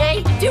go.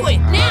 Okay, do it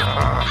now!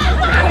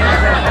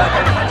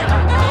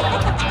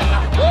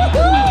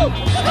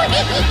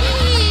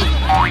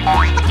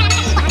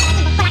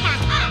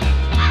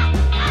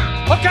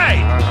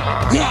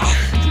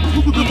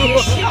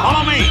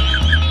 Follow me!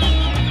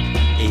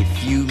 A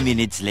few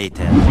minutes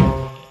later.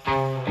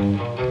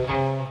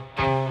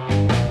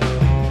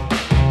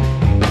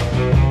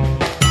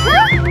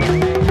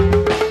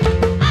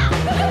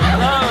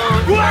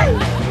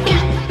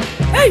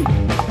 Hey！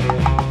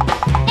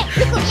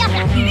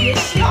你别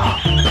笑。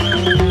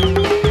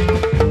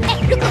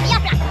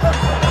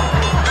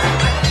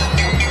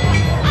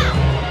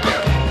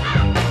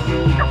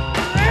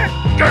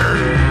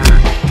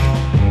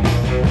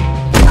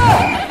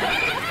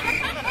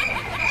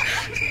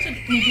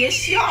你别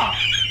笑。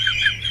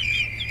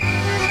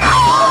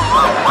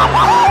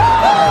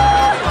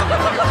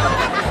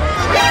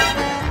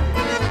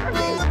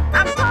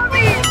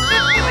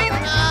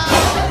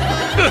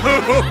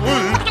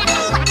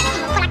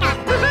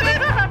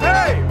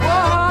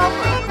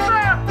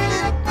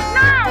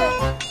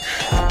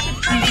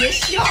你别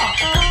笑。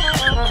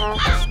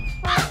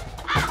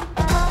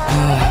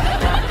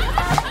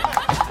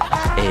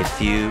A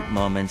few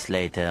moments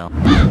later.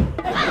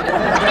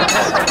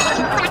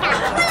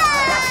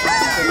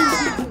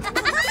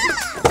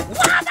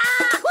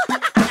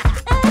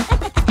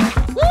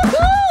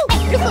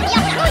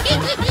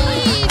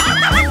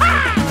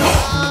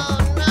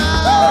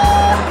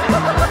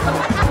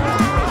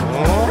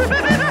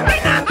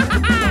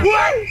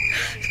 What?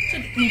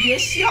 你别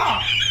笑。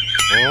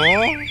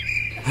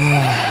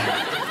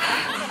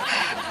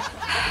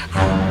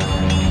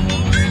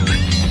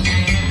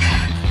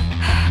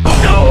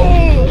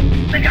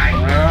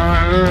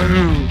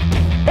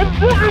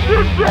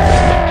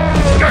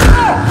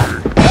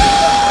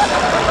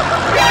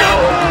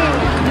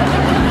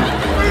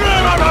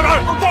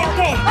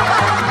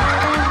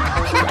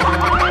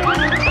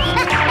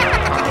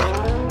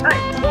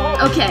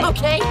Okay.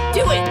 Okay,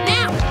 do it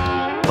now.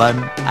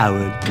 1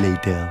 hour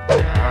later.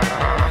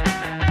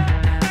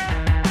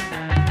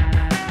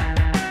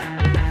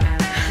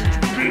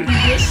你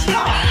别笑。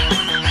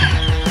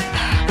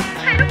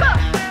快点 go，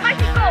 快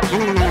点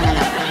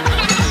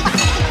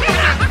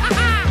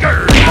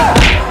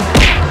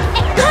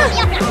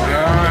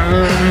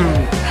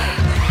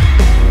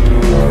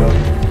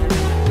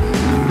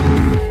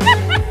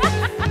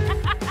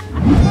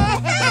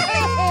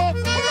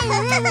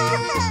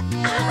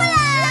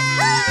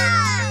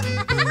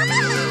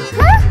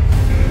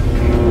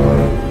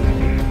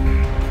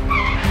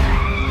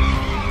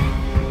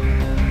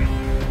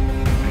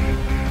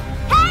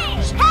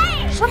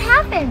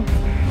happened?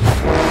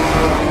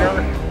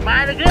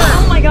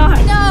 Oh my god!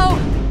 No!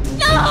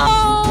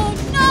 No!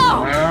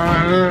 No!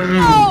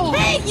 No!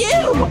 Hey,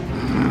 you!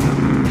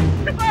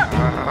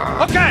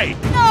 Okay!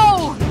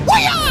 No!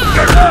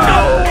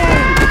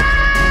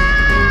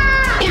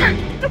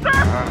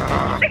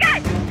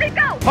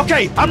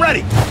 Okay, I'm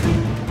ready!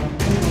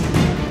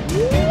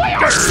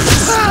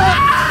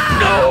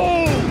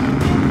 No!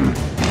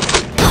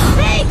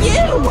 Hey,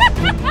 you!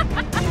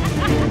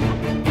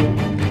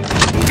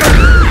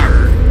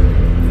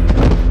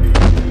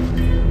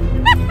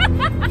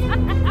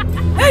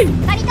 Hey!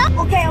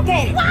 Okay,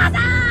 okay.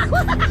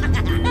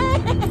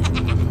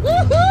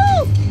 Woohoo!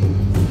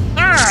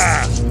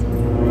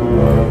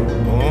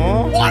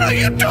 What are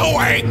you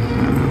doing?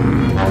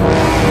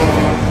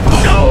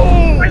 No!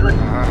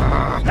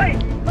 Hey!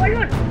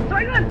 Spiderman!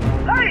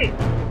 Hey!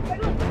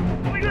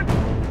 Spiderman!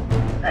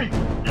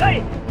 Hey!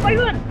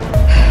 Spiderman!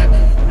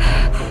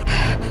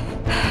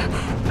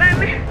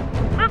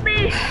 Help me!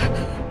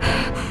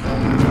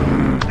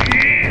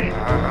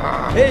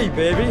 Hey,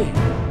 baby.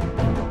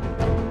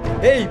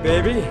 Hey,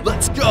 baby.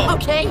 Let's go!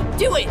 Okay,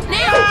 do it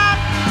now!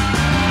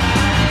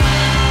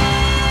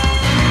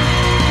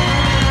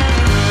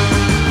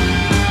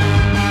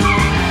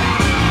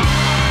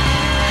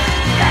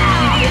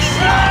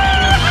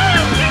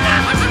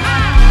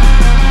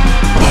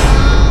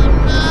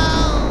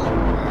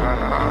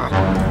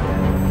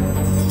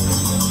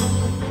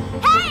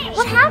 Hey!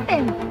 What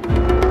happened?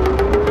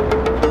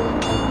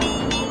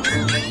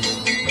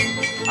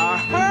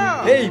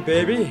 Hey,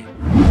 baby.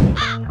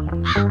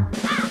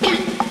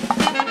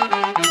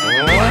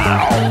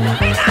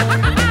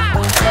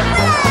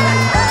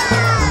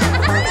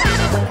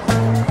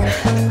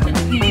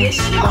你别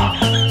笑。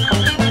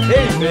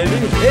Hey, baby.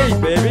 Hey,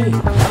 baby.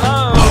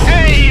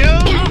 Hey, you!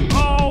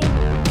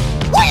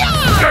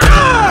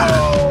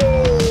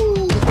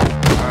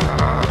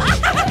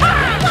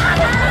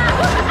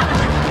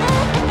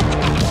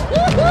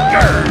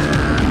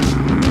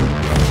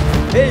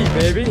 Hey,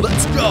 baby.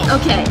 Let's go!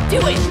 Okay, do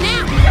it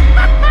now!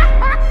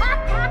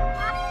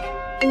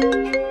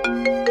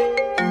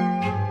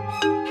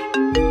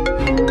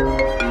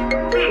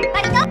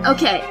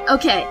 Okay,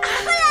 okay.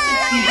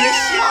 你别笑。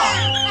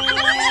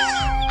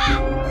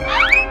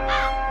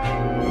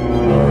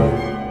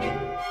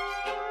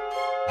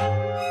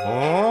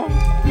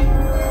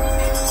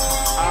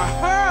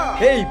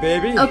Hey,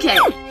 baby. Okay.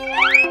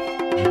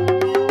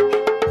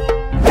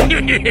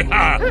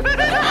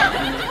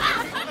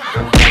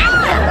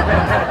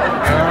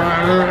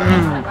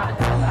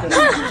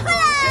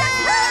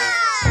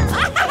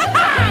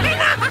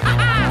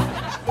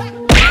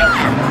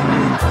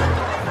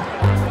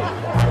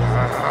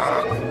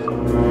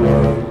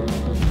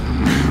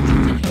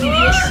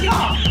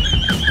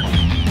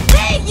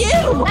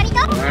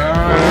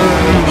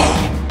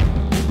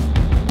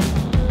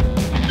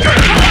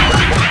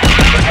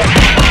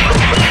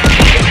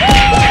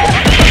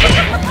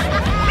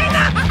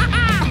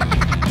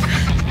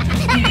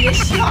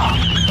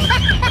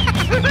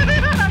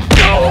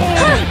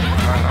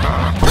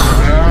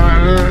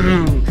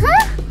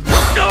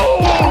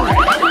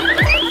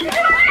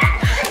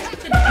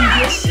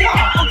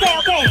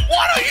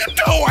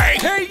 going?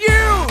 Hey,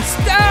 you!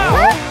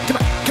 Stop! Come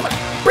on,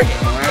 bring it.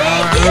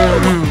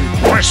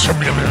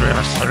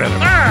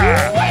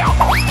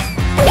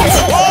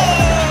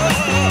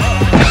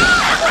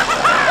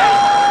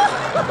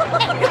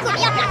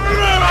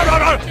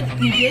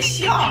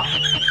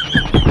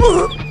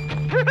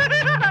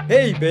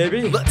 Hey,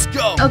 baby. Let's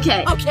go.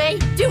 Okay. Okay,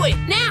 do it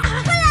now.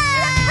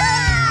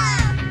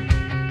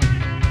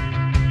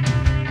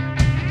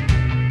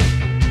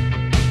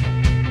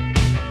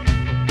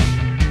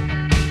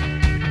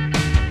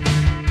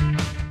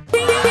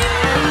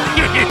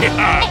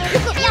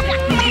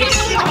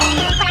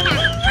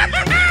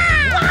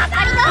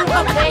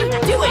 Okay,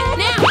 do it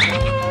now.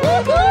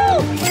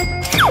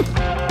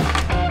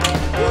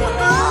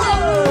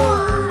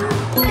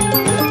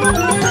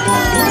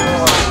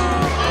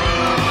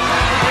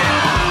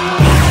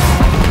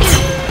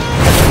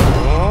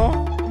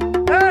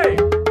 Hey!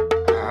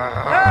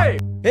 Hey!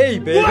 Hey,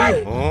 baby.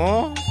 Come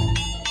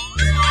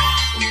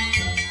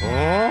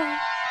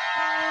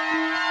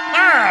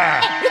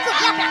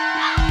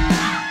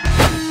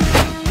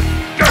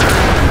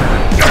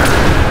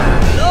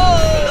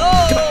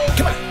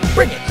on,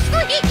 bring it. Come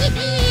on, bring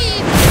it.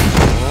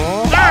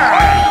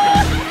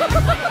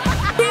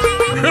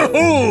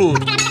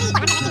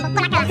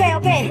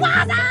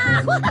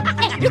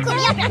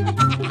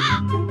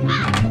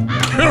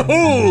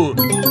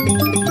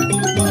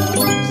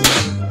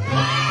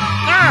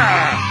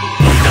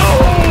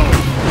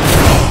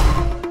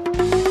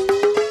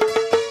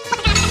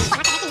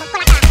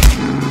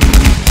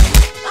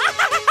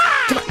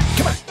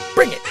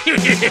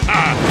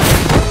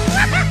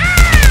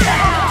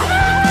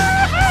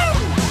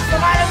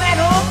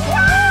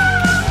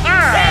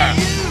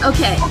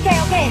 Okay. Come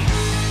on.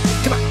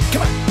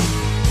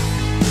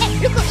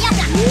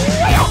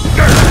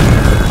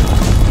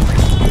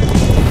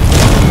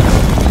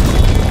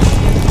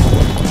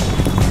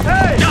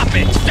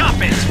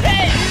 Stop it!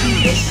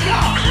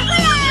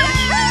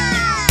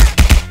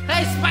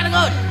 Hey,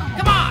 Spider-Man,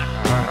 come on.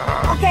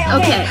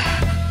 Okay.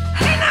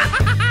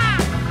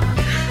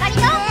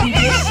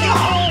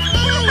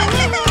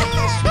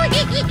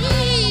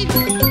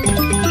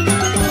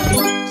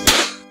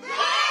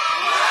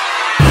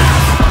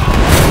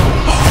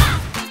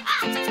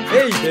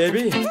 Hey,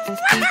 baby.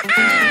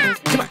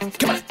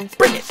 Come on,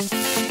 bring it.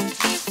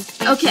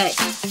 Okay.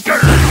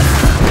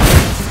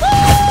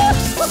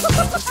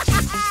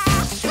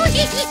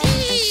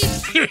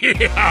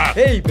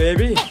 Hey,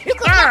 baby.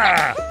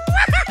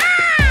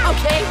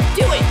 Okay,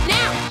 do it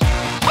now.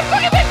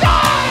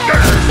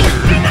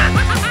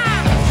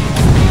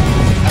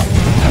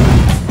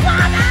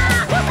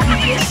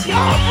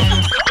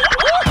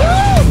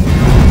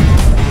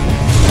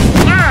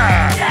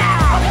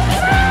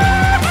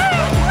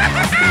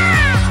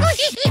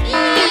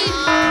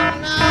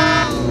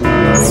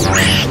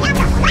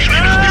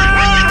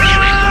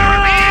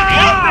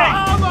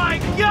 Oh my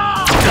god!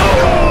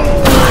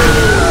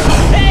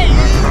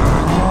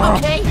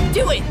 Okay,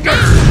 do it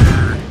now.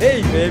 Hey,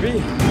 baby.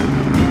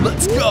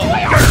 Let's go.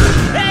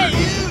 Hey,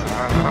 you!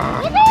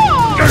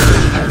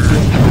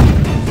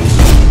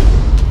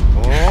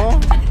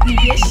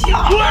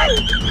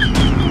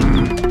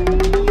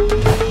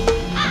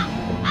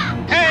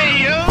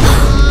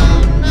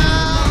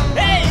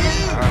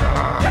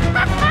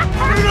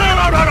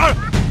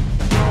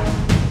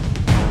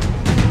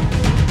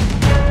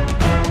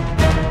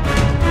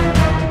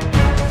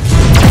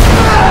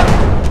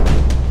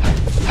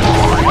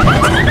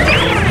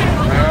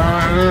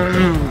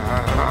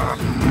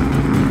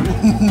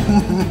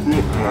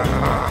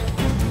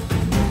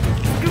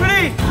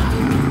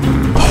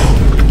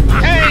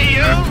 Hey,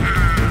 you!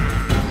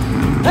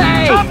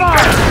 Hey! Come on!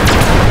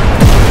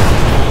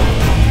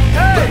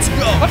 Let's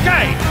go.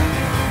 Okay!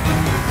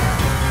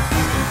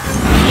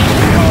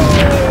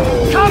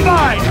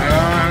 Combine!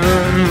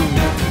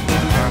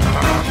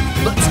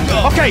 Let's go.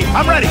 Okay,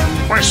 I'm ready!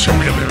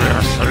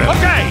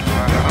 Okay!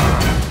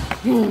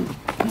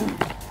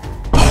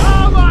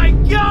 Oh my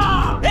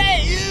god! Hey,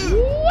 you!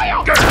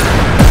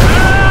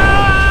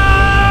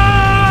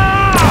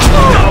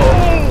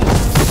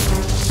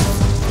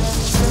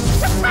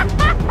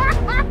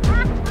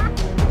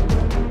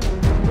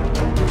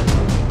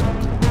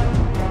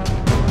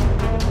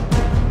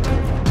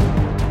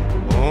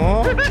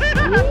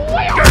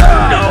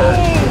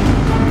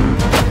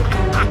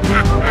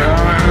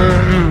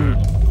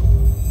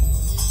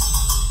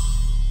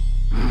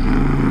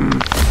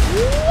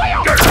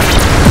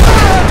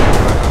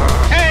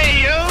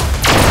 Hey, you!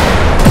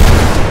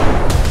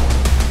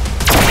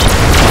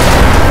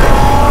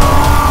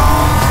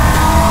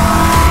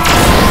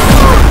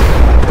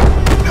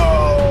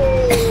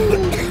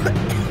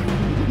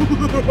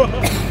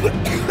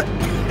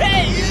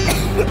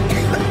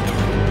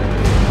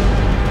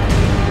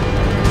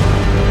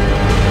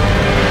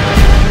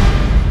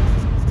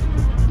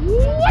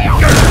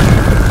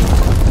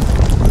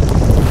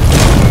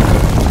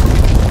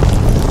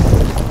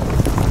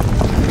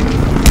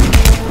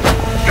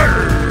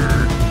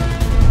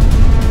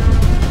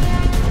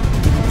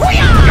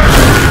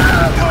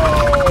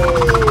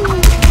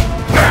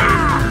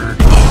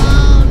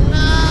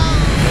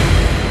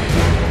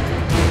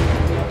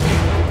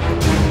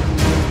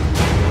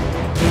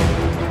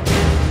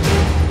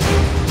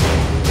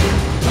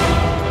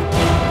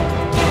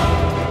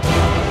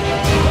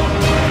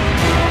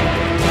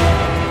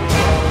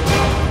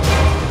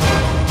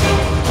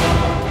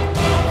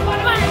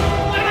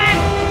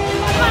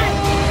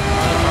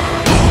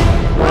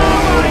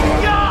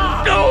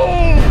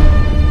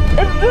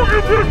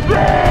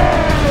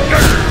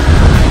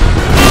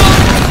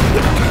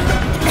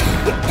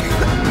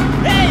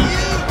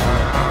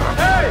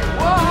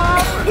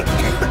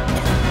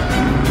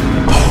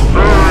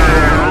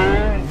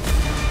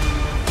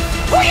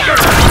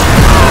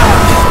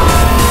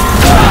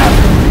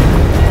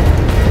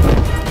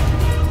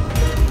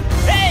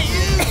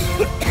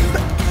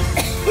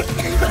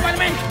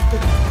 Spiderman.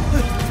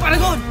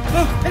 Spider-Man.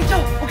 Let's go.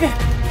 Okay.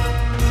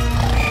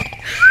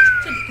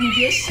 你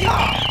别笑。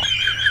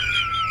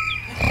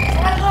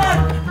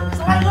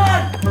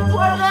Spider-Man.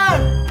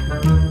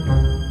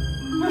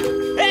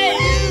 Hey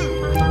you.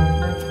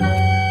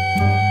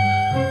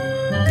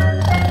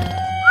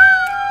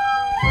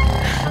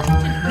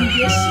 你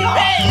别笑。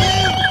Hey you.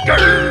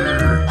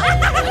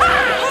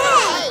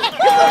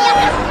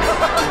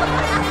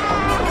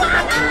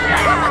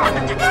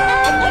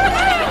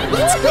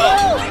 Let's go!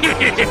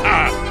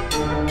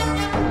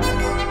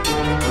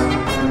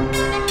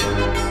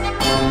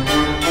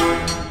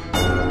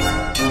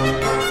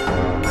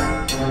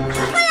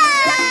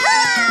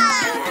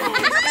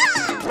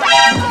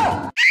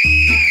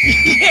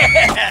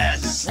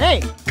 Yes!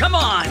 Hey, Come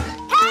on!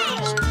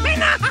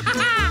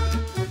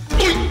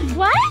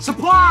 What?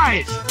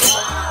 Supplies!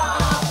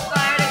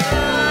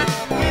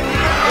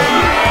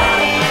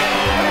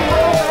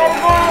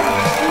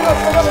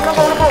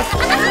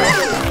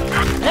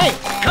 hey,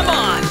 Come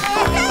on!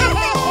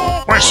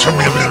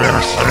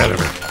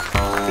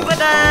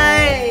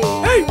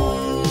 Hey!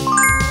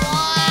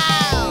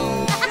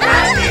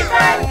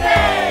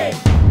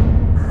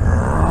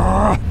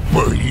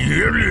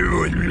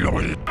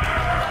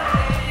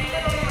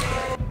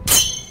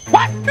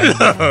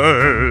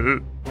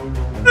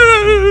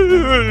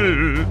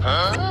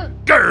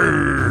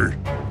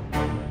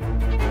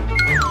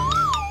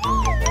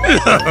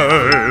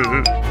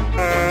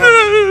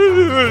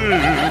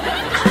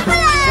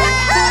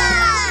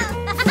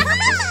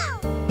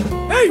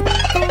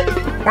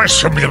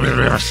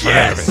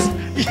 Yes!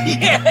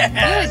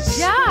 Good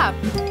job.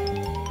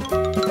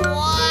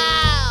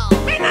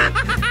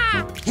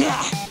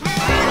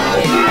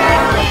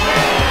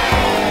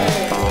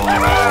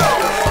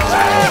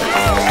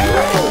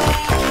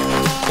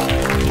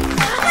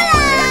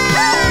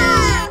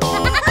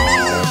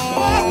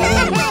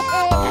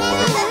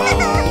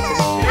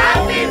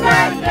 Happy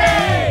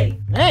birthday!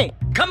 hey.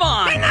 Come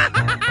on!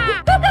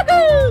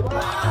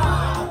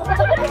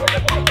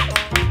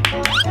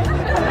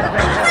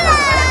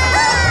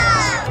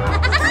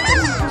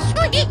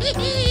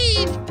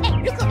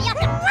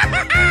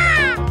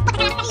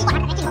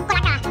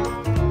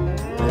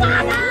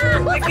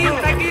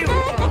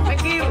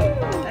 Thank you.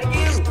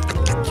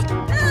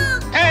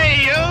 Hey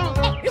you!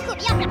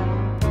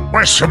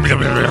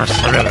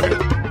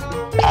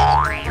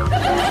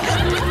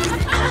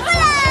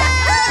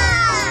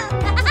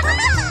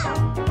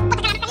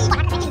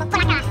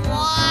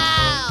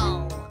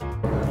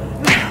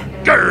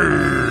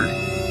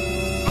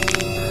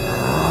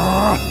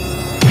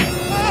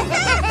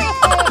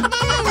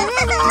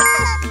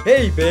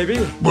 Hey, baby.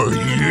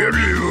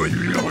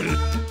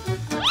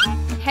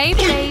 Hey,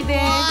 baby.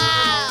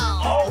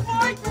 Oh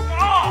my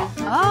god!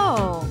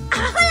 Oh.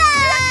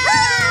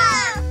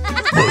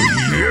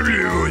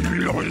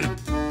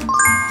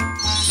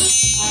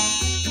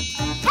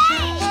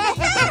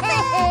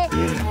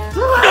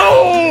 No!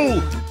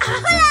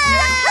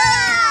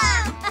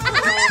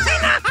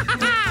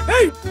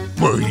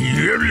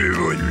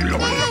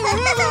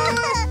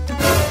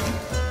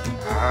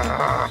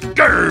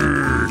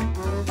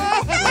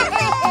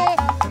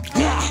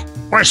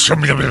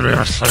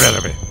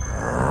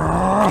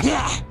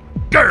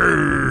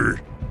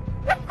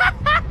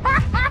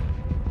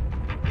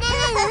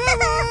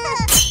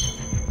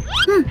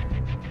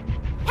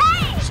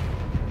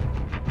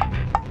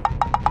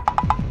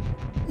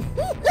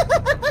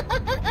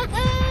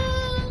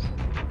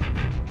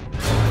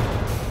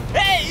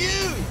 Hey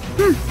you!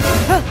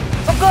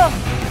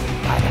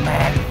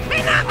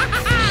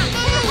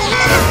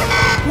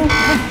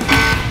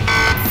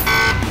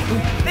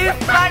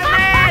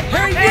 Spider-Man.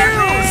 Hey you.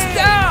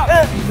 Stop.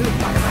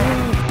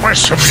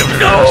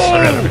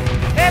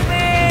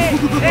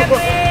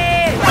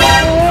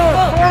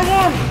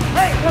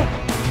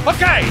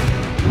 Okay!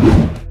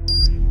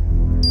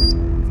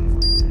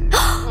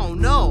 Oh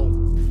no.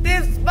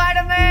 This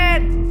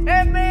Spider-Man.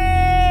 Help me.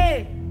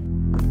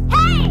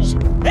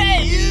 Hey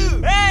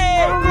you!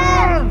 Hey!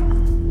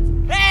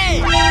 Hey!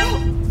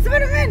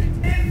 Spider-Man.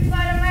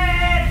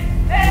 Spider-Man!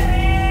 Help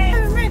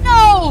me! No!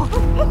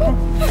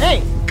 Hey.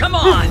 Come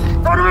on!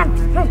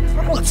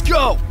 Let's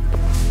go!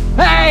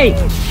 Hey.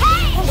 Help!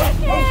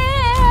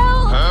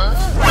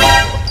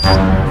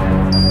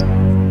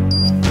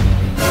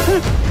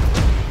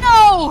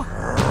 No!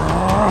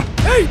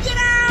 Get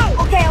out.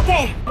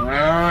 Okay.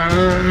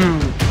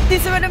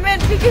 This Spider-Man.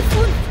 Be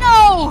careful.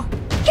 No!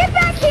 Get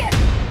back here!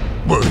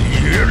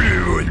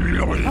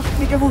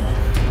 Be careful.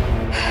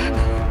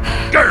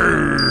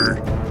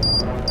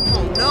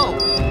 Oh no.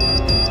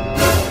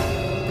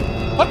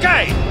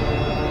 Okay!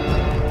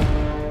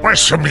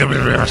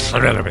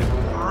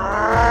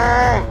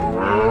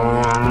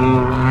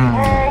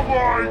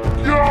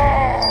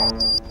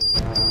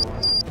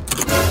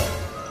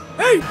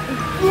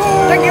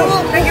 Thank you.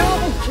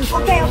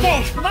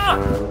 Okay.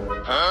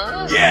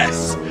 Yes!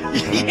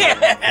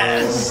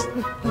 Yes!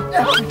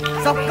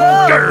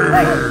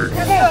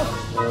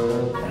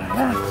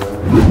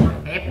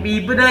 Happy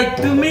birthday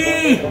to me!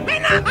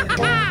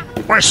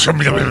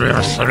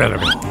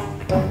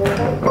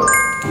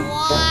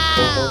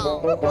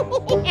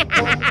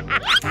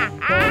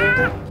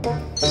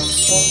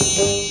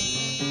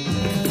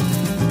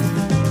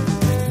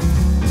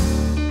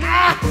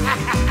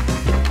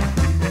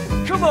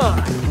 Come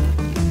on!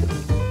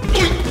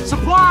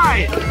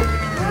 Supply!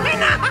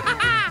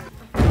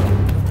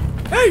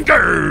 Hey!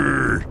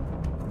 Grr!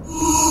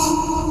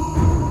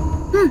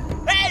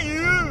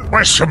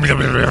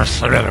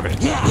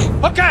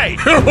 Okay!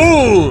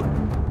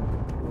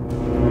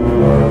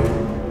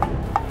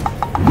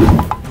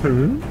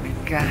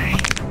 Good guy.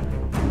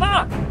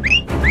 Ah!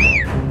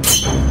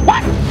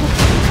 What?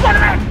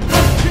 Spiderman!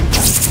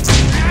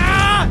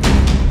 Ah!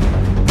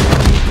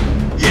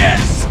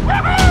 Yes!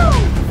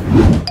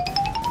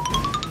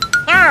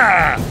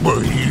 Ah!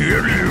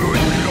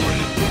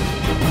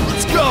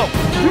 Let's go!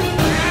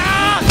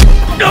 Ah!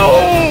 No!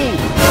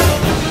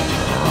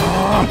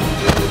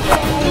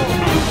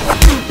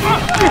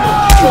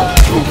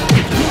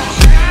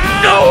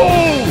 No!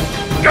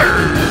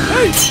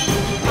 Hey!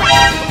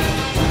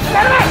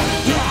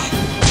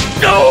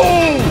 No!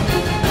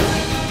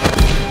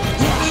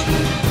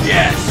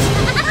 Yes!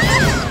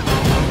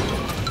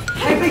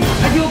 Hey, Big,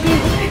 are you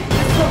okay?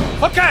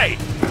 Okay!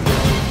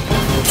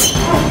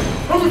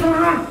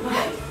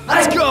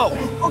 Let's go!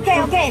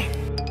 Okay.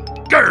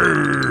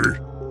 Grr!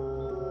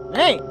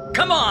 Hey,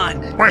 come on!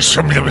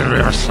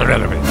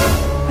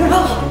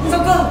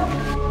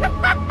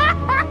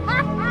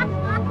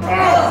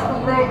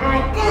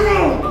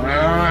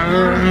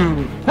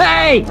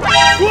 Hey!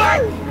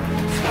 What?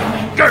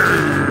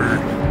 Grr!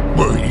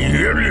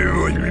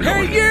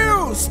 Hey,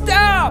 you!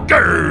 Stop!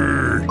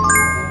 Grr!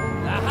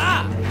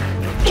 Aha!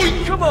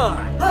 Come on!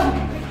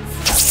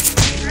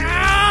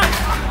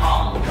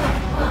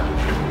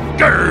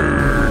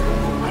 Grr!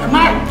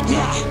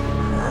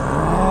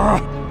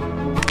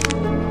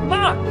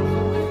 Ah!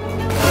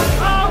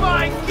 Oh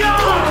my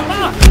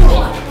God!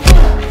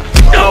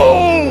 No!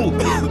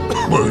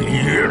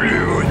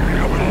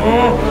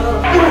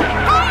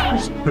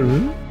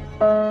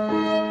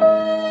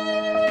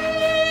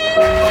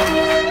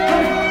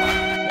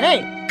 Hey,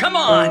 come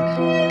on!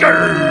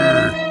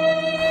 Grr!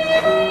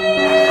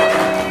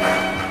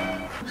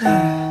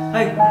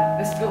 Hey,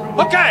 let's go.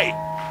 Okay!